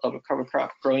longer of a cover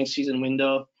crop growing season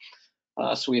window.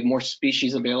 So we have more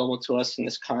species available to us in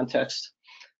this context.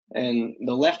 And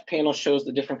the left panel shows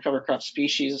the different cover crop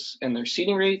species and their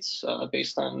seeding rates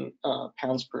based on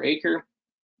pounds per acre.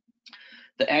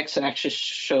 The x-axis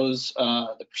shows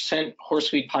the percent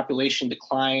horseweed population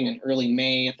decline in early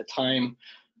May at the time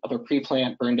of a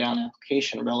pre-plant burn down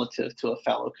application relative to a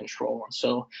fallow control. And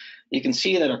so you can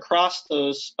see that across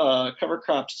those cover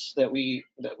crops that we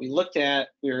looked at,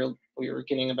 we were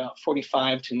getting about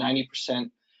 45 to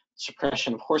 90%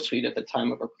 suppression of horseweed at the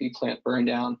time of a pre-plant burn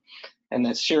down, and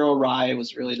that cereal rye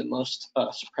was really the most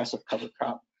suppressive cover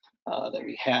crop that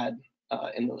we had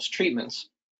in those treatments.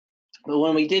 But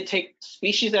when we did take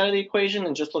species out of the equation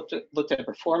and just looked at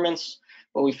performance,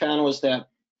 what we found was that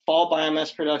fall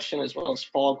biomass production as well as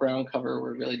fall ground cover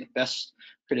were really the best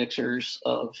predictors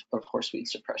of horseweed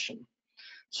suppression.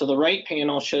 So the right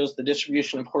panel shows the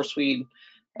distribution of horseweed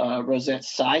rosette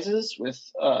sizes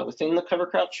within the cover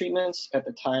crop treatments at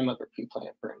the time of a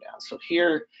pre-plant burn down. So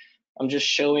here I'm just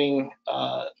showing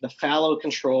the fallow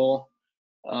control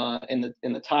in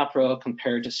the top row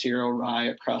compared to cereal rye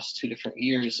across 2 different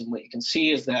years. And what you can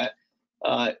see is that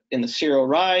in the cereal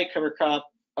rye cover crop,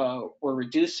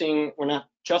 we're not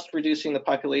just reducing the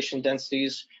population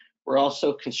densities, we're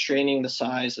also constraining the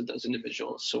size of those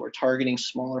individuals. So we're targeting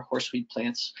smaller horseweed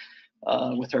plants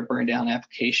with our burn down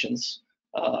applications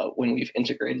when we've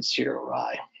integrated cereal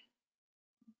rye.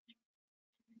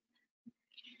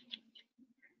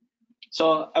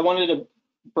 So I wanted to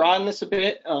broaden this a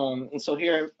bit, and so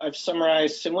here I've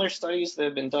summarized similar studies that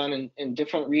have been done in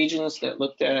different regions that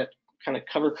looked at kind of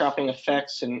cover cropping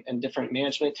effects and different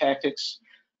management tactics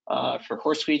for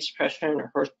horseweed suppression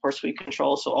or horseweed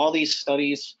control. So all these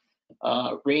studies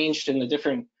ranged in the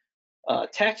different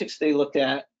tactics they looked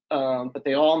at, but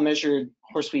they all measured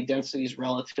horseweed densities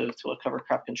relative to a cover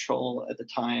crop control at the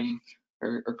time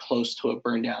or close to a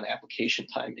burn down application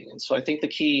timing. And so I think the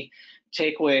key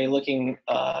takeaway looking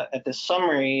at this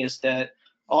summary is that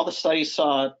all the studies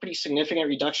saw pretty significant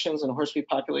reductions in horseweed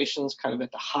populations kind of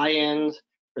at the high end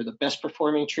for the best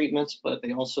performing treatments, but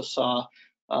they also saw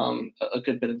a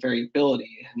good bit of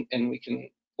variability. And we can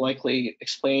likely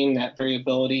explain that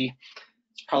variability.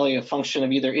 It's probably a function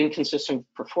of either inconsistent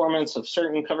performance of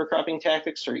certain cover cropping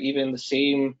tactics or even the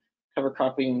same cover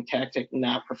cropping tactic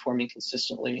not performing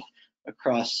consistently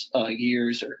across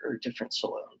years or different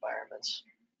soil environments.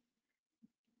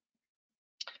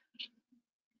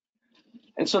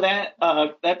 And so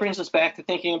that brings us back to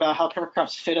thinking about how cover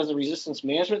crops fit as a resistance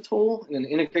management tool in an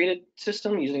integrated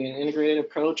system using an integrated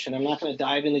approach. And I'm not going to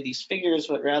dive into these figures,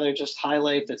 but rather just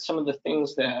highlight that some of the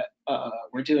things that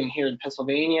we're doing here in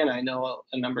Pennsylvania, and I know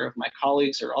a number of my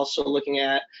colleagues are also looking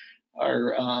at,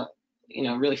 are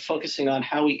really focusing on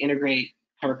how we integrate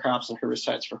cover crops and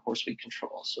herbicides for horseweed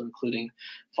control. So including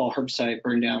fall herbicide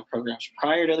burn down programs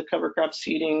prior to the cover crop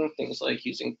seeding, things like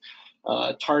using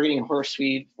targeting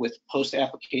horseweed with post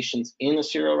applications in a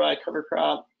cereal rye cover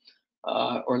crop,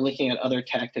 or looking at other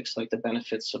tactics like the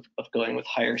benefits of going with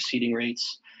higher seeding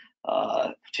rates,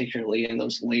 particularly in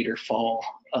those later fall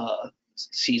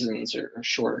seasons or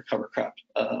shorter cover crop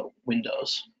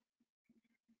windows.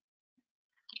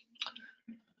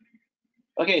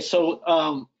 Okay,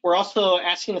 so we're also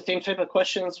asking the same type of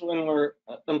questions when we're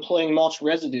employing mulch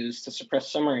residues to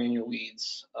suppress summer annual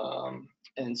weeds.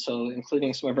 And so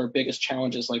including some of our biggest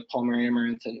challenges like palmer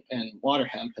amaranth and water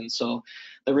hemp. And so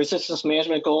the resistance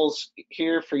management goals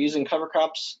here for using cover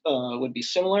crops would be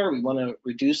similar. We want to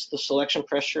reduce the selection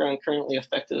pressure on currently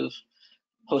effective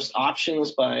post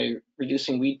options by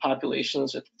reducing weed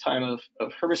populations at the time of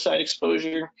herbicide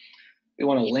exposure. We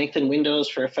want to lengthen windows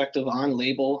for effective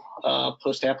on-label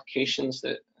post applications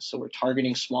so we're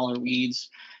targeting smaller weeds.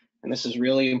 And this is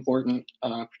really important,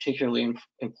 particularly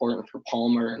important for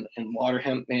palmer and water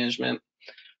hemp management.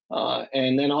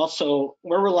 And then also,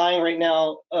 we're relying right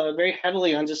now very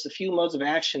heavily on just a few modes of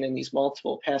action in these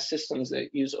multiple pass systems that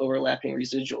use overlapping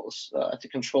residuals to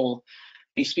control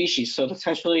these species. So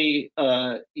potentially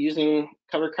using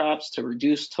cover crops to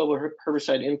reduce total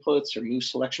herbicide inputs or move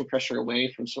selection pressure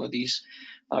away from some of these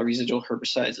residual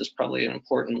herbicides is probably an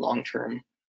important long-term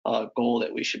goal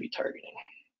that we should be targeting.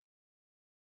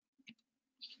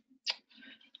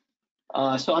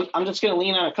 So I'm just going to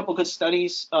lean on a couple good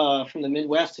studies from the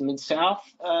Midwest and Mid-South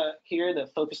here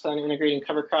that focused on integrating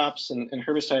cover crops and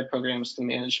herbicide programs to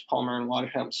manage palmer and water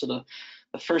hemp. So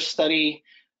the first study,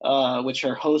 which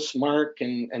our hosts Mark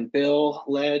and Bill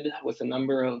led with a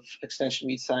number of extension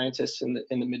weed scientists in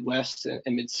the Midwest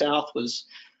and Mid-South, was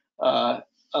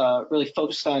really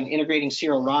focused on integrating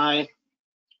cereal rye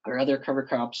or other cover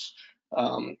crops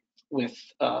with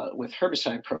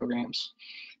herbicide programs.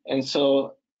 And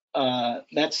so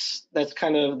that's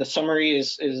kind of the summary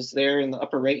is there in the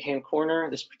upper right hand corner,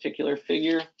 this particular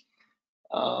figure.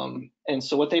 And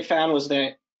so what they found was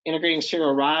that integrating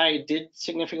cereal rye did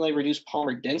significantly reduce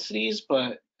palmer densities,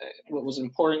 but what was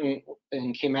important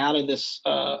and came out of this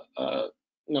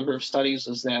number of studies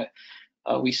is that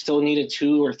we still needed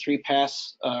 2 or 3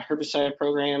 pass herbicide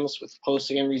programs with post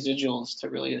and residuals to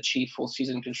really achieve full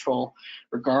season control,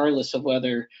 regardless of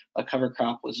whether a cover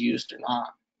crop was used or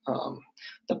not.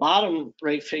 The bottom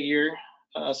right figure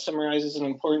summarizes an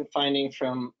important finding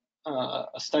from a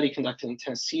study conducted in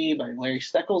Tennessee by Larry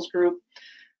Steckel's group,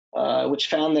 which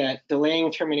found that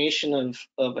delaying termination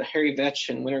of a hairy vetch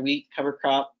and winter wheat cover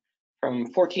crop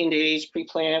from 14 days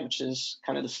pre-plant, which is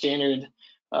kind of the standard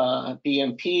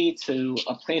BMP, to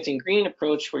a planting green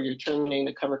approach where you're terminating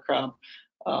the cover crop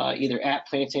either at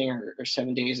planting or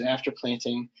 7 days after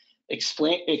planting,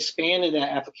 expanded that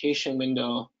application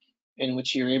window in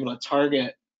which you're able to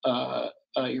target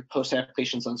your post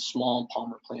applications on small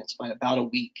palmer plants by about a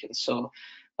week. And so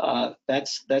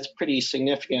that's pretty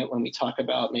significant when we talk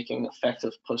about making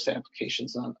effective post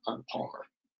applications on palmer.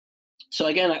 So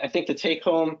again, I think the take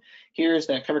home here is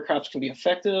that cover crops can be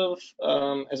effective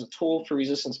as a tool for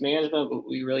resistance management, but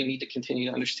we really need to continue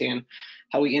to understand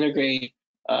how we integrate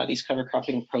these cover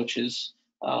cropping approaches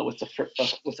with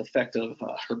effective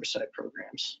herbicide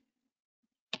programs.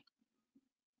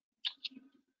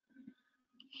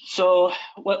 So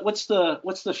what's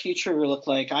the future look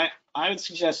like? I would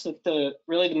suggest that the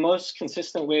most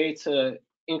consistent way to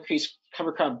increase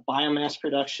cover crop biomass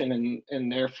production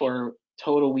and therefore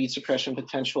total weed suppression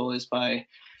potential is by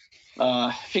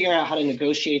figuring out how to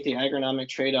negotiate the agronomic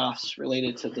trade-offs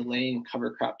related to delaying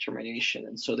cover crop termination.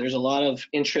 And so there's a lot of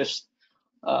interest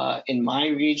in my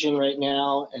region right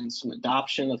now, and some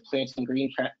adoption of planting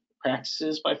green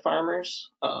practices by farmers.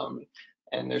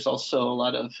 And there's also a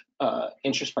lot of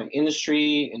interest by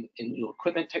industry in new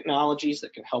equipment technologies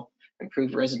that can help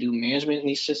improve residue management in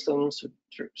these systems.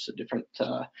 So different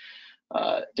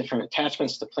different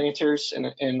attachments to planters,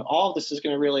 and all of this is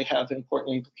going to really have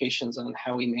important implications on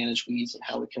how we manage weeds and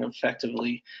how we can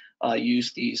effectively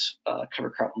use these cover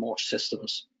crop mulch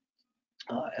systems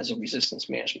as a resistance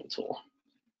management tool.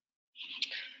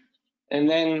 And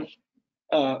then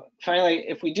finally,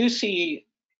 if we do see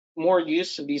more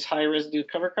use of these high residue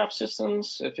cover crop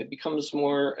systems, if it becomes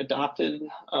more adopted,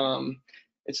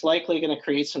 it's likely going to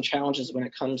create some challenges when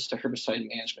it comes to herbicide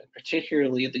management,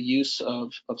 particularly the use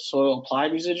of soil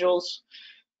applied residuals,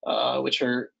 which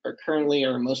are currently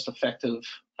our most effective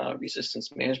resistance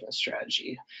management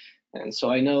strategy. And so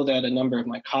I know that a number of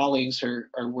my colleagues are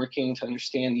working to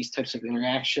understand these types of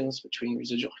interactions between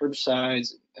residual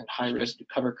herbicides and high residue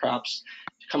cover crops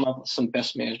to come up with some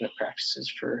best management practices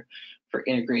for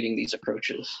integrating these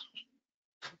approaches.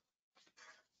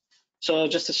 So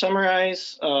just to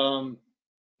summarize,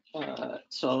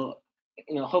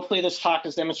 hopefully this talk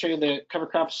has demonstrated that cover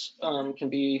crops can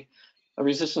be a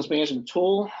resistance management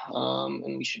tool,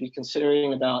 and we should be consider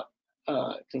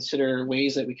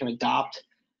ways that we can adopt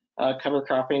cover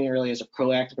cropping really as a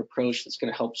proactive approach that's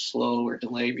going to help slow or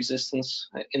delay resistance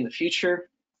in the future.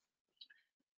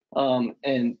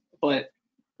 But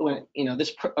when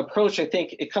this approach, I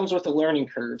think it comes with a learning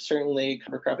curve. Certainly,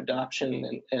 cover crop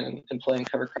adoption and employing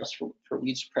cover crops for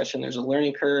weed suppression, there's a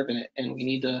learning curve, and we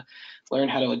need to learn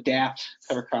how to adapt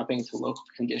cover cropping to local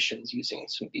conditions using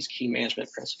some of these key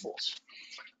management principles.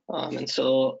 And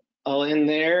so I'll end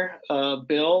there,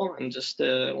 Bill, and just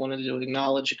wanted to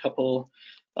acknowledge a couple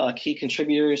key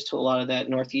contributors to a lot of that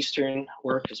Northeastern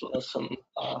work, as well as some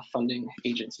funding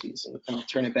agencies, and I'll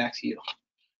turn it back to you.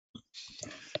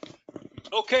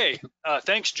 Okay,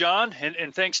 thanks, John,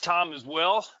 and thanks, Tom, as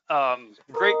well.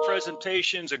 Great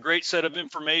presentations, a great set of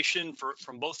information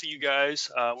from both of you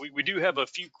guys. We do have a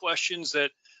few questions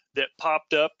that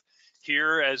popped up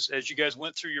here as you guys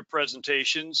went through your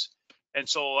presentations. And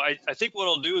so I think what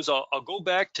I'll do is I'll go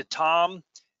back to Tom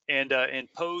and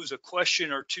pose a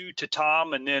question or two to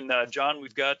Tom, and then John,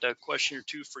 we've got a question or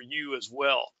two for you as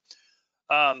well.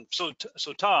 So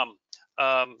Tom,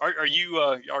 are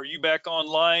you back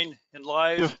online and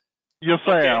live? Yes,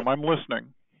 okay. I am. I'm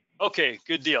listening. Okay,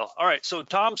 good deal. All right. So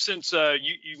Tom, since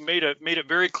you made it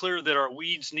very clear that our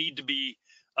weeds need to be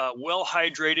well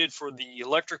hydrated for the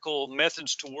electrical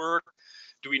methods to work,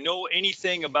 do we know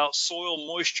anything about soil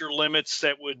moisture limits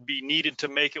that would be needed to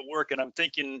make it work? And I'm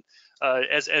thinking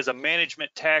as a management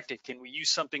tactic, can we use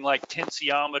something like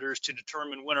tensiometers to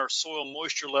determine when our soil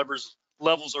moisture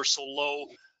levels are so low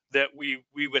that we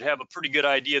would have a pretty good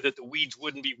idea that the weeds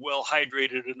wouldn't be well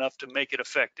hydrated enough to make it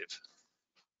effective?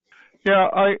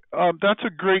 Yeah, that's a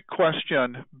great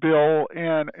question, Bill,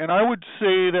 and I would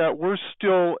say that we're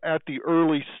still at the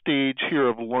early stage here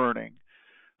of learning.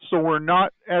 So we're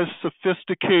not as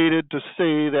sophisticated to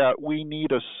say that we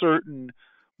need a certain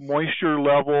moisture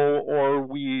level, or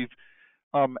we've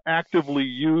actively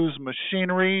used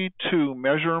machinery to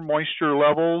measure moisture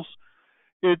levels.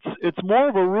 It's more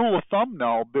of a rule of thumb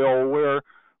now, Bill,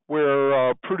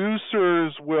 where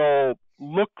producers will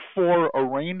look for a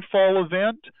rainfall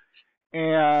event,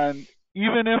 and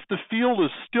even if the field is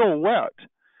still wet,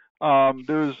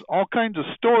 there's all kinds of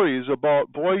stories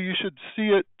about, boy, you should see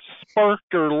it spark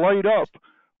or light up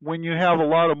when you have a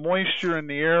lot of moisture in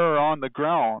the air or on the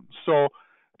ground. So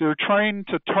they're trying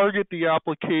to target the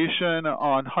application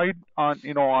on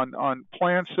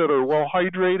plants that are well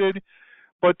hydrated,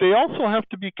 but they also have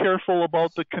to be careful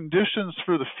about the conditions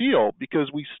for the field,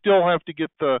 because we still have to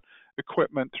get the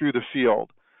equipment through the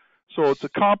field. So it's a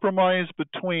compromise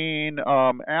between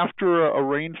after a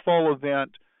rainfall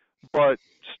event, but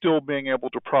still being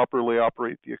able to properly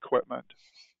operate the equipment.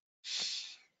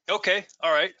 Okay,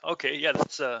 all right, okay, yeah,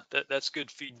 that's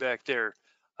good feedback there.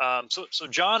 So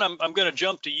John, I'm going to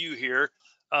jump to you here.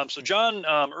 So John,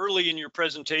 early in your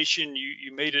presentation,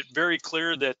 you made it very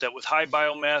clear that with high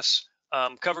biomass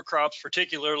cover crops,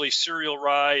 particularly cereal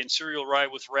rye and cereal rye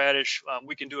with radish,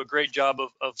 we can do a great job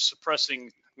of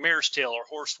suppressing mare's tail or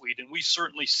horseweed, and we've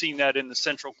certainly seen that in the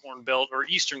central corn belt or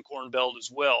eastern corn belt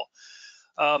as well.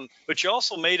 But you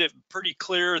also made it pretty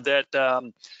clear that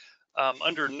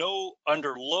under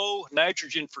low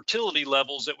nitrogen fertility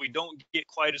levels that we don't get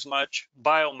quite as much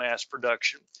biomass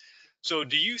production. So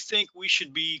do you think we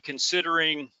should be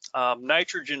considering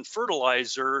nitrogen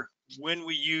fertilizer when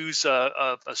we use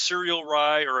a cereal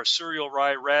rye or a cereal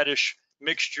rye radish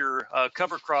mixture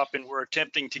cover crop and we're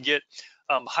attempting to get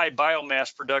high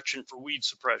biomass production for weed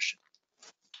suppression?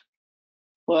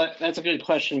 Well, that's a good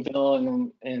question,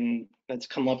 Bill, and that's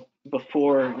come up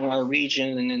before in our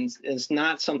region, and it's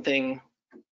not something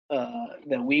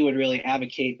that we would really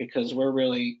advocate because we're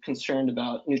really concerned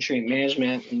about nutrient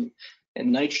management and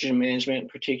nitrogen management,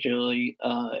 particularly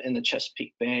in the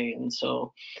Chesapeake Bay. And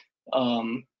so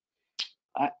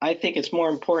I think it's more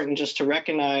important just to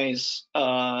recognize,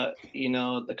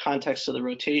 the context of the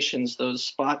rotations, those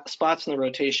spots in the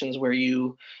rotations where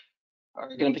you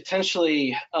are going to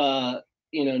potentially,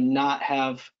 not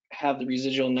have the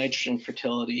residual nitrogen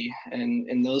fertility. And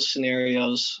in those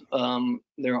scenarios,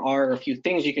 there are a few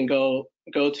things you can go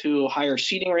to: higher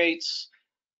seeding rates.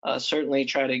 Certainly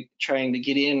trying to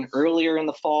get in earlier in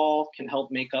the fall can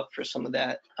help make up for some of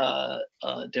that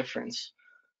difference.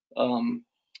 I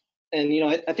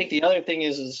think the other thing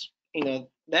is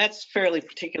that's fairly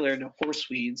particular to horse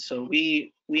weeds. So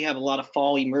we have a lot of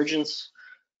fall emergence,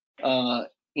 and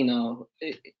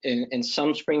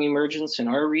some spring emergence in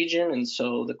our region. And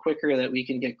so the quicker that we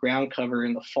can get ground cover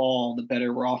in the fall, the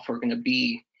better off we're going to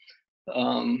be.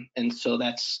 And so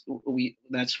that's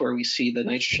where we see the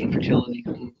nitrogen fertility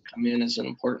come in as an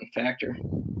important factor.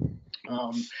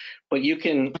 But you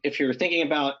can, if you're thinking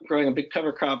about growing a big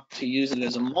cover crop, to use it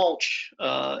as a mulch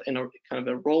in a kind of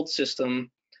a rolled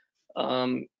system,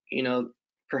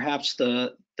 perhaps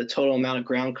the total amount of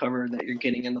ground cover that you're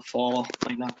getting in the fall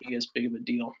might not be as big of a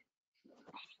deal.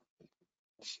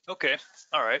 Okay,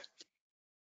 all right.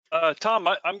 Tom,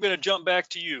 I'm going to jump back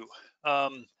to you.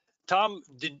 Tom,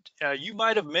 you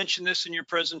might have mentioned this in your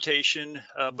presentation,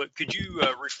 but could you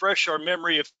refresh our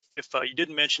memory if you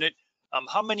didn't mention it?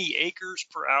 How many acres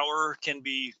per hour can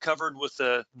be covered with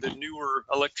the newer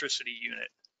electricity unit?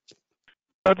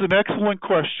 That's an excellent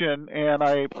question, and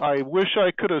I wish I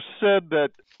could have said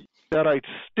that I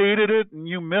stated it and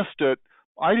you missed it.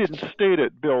 I didn't state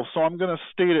it, Bill, so I'm going to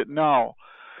state it now.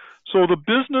 So the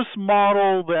business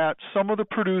model that some of the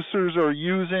producers are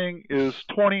using is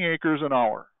 20 acres an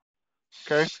hour.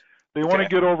 Okay? They want to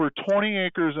get over 20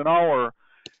 acres an hour,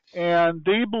 and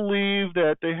they believe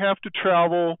that they have to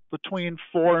travel between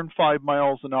 4 and 5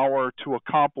 miles an hour to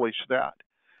accomplish that.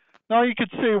 Now you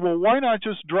could say, well, why not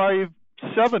just drive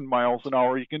 7 miles an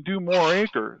hour? You can do more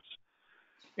acres.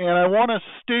 And I want to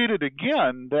state it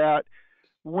again that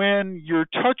when you're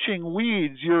touching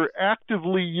weeds, you're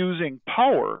actively using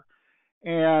power,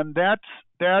 and that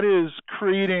is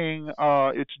creating,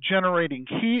 it's generating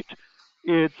heat,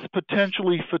 it's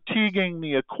potentially fatiguing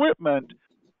the equipment,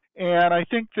 and I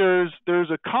think there's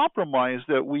a compromise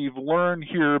that we've learned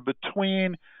here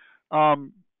between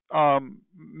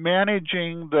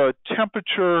managing the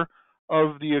temperature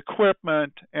of the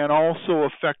equipment and also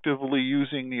effectively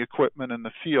using the equipment in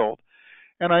the field.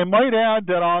 And I might add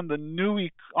that on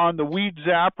the Weed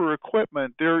Zapper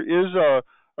equipment, there is a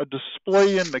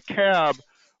display in the cab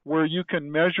where you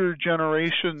can measure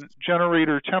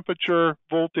generator temperature,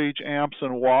 voltage, amps,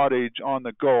 and wattage on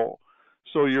the go.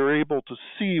 So you're able to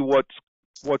see what's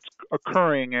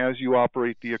occurring as you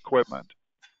operate the equipment.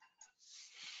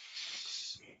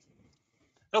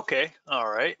 Okay, all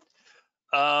right.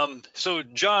 So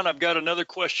John, I've got another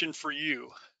question for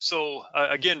you. So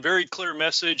again, very clear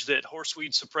message that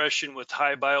horseweed suppression with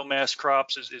high biomass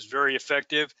crops is very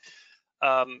effective.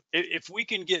 If we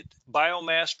can get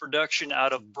biomass production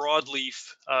out of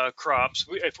broadleaf crops,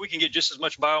 if we can get just as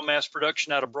much biomass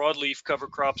production out of broadleaf cover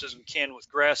crops as we can with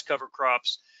grass cover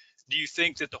crops, do you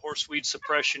think that the horseweed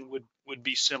suppression would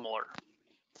be similar?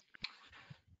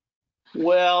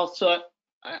 Well, so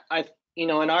I in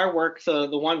our work, the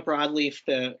one broadleaf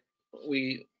that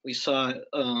we saw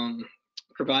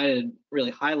provided really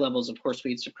high levels of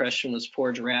horseweed suppression was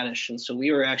forage radish, and so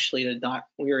we were actually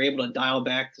able to dial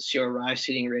back the CR rye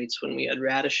seeding rates when we had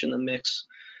radish in the mix,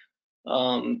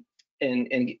 and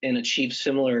achieve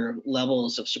similar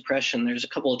levels of suppression. There's a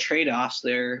couple of trade-offs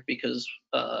there because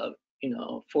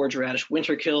forage radish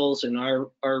winter kills in our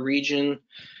region.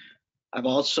 I've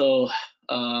also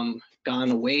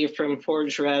gone away from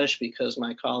forage radish because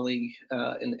my colleague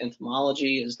in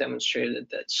entomology has demonstrated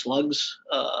that slugs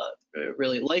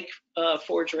really like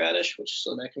forage radish,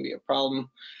 so that can be a problem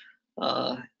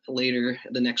later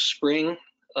the next spring.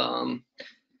 And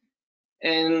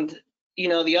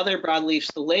the other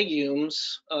broadleafs, the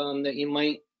legumes that you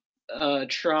might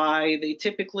try,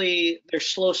 they're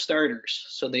slow starters,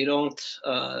 so they don't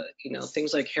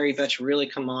things like hairy vetch really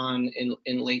come on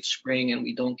in late spring, and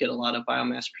we don't get a lot of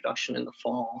biomass production in the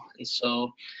fall. And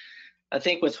so I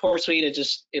think with horseweed,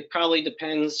 it probably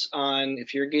depends on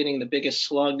if you're getting the biggest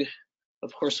slug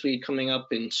of horseweed coming up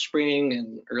in spring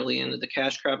and early into the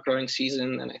cash crop growing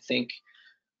season. And I think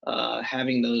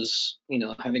having those,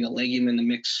 having a legume in the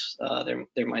mix,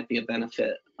 there might be a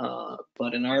benefit.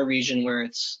 But in our region where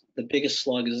it's the biggest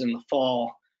slug is in the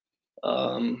fall,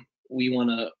 we want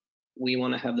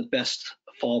to have the best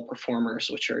fall performers,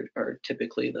 which are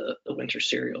typically the winter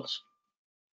cereals.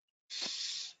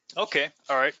 Okay,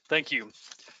 all right, thank you.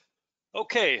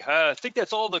 Okay, I think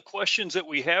that's all the questions that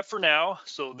we have for now.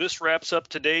 So this wraps up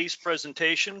today's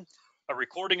presentation. A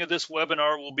recording of this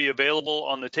webinar will be available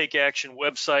on the Take Action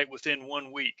website within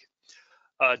 1 week.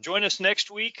 Join us next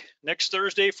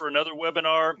Thursday, for another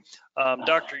webinar.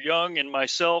 Dr. Young and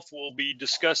myself will be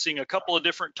discussing a couple of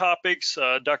different topics.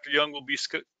 Dr. Young will be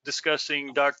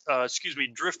discussing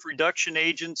drift reduction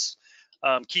agents,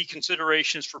 key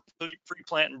considerations for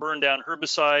pre-plant and burn down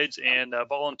herbicides, and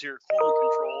volunteer corn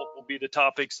control will be the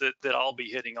topics that I'll be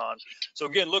hitting on. So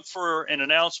again, look for an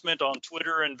announcement on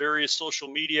Twitter and various social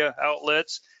media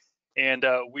outlets, and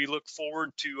we look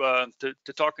forward to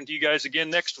talking to you guys again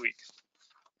next week.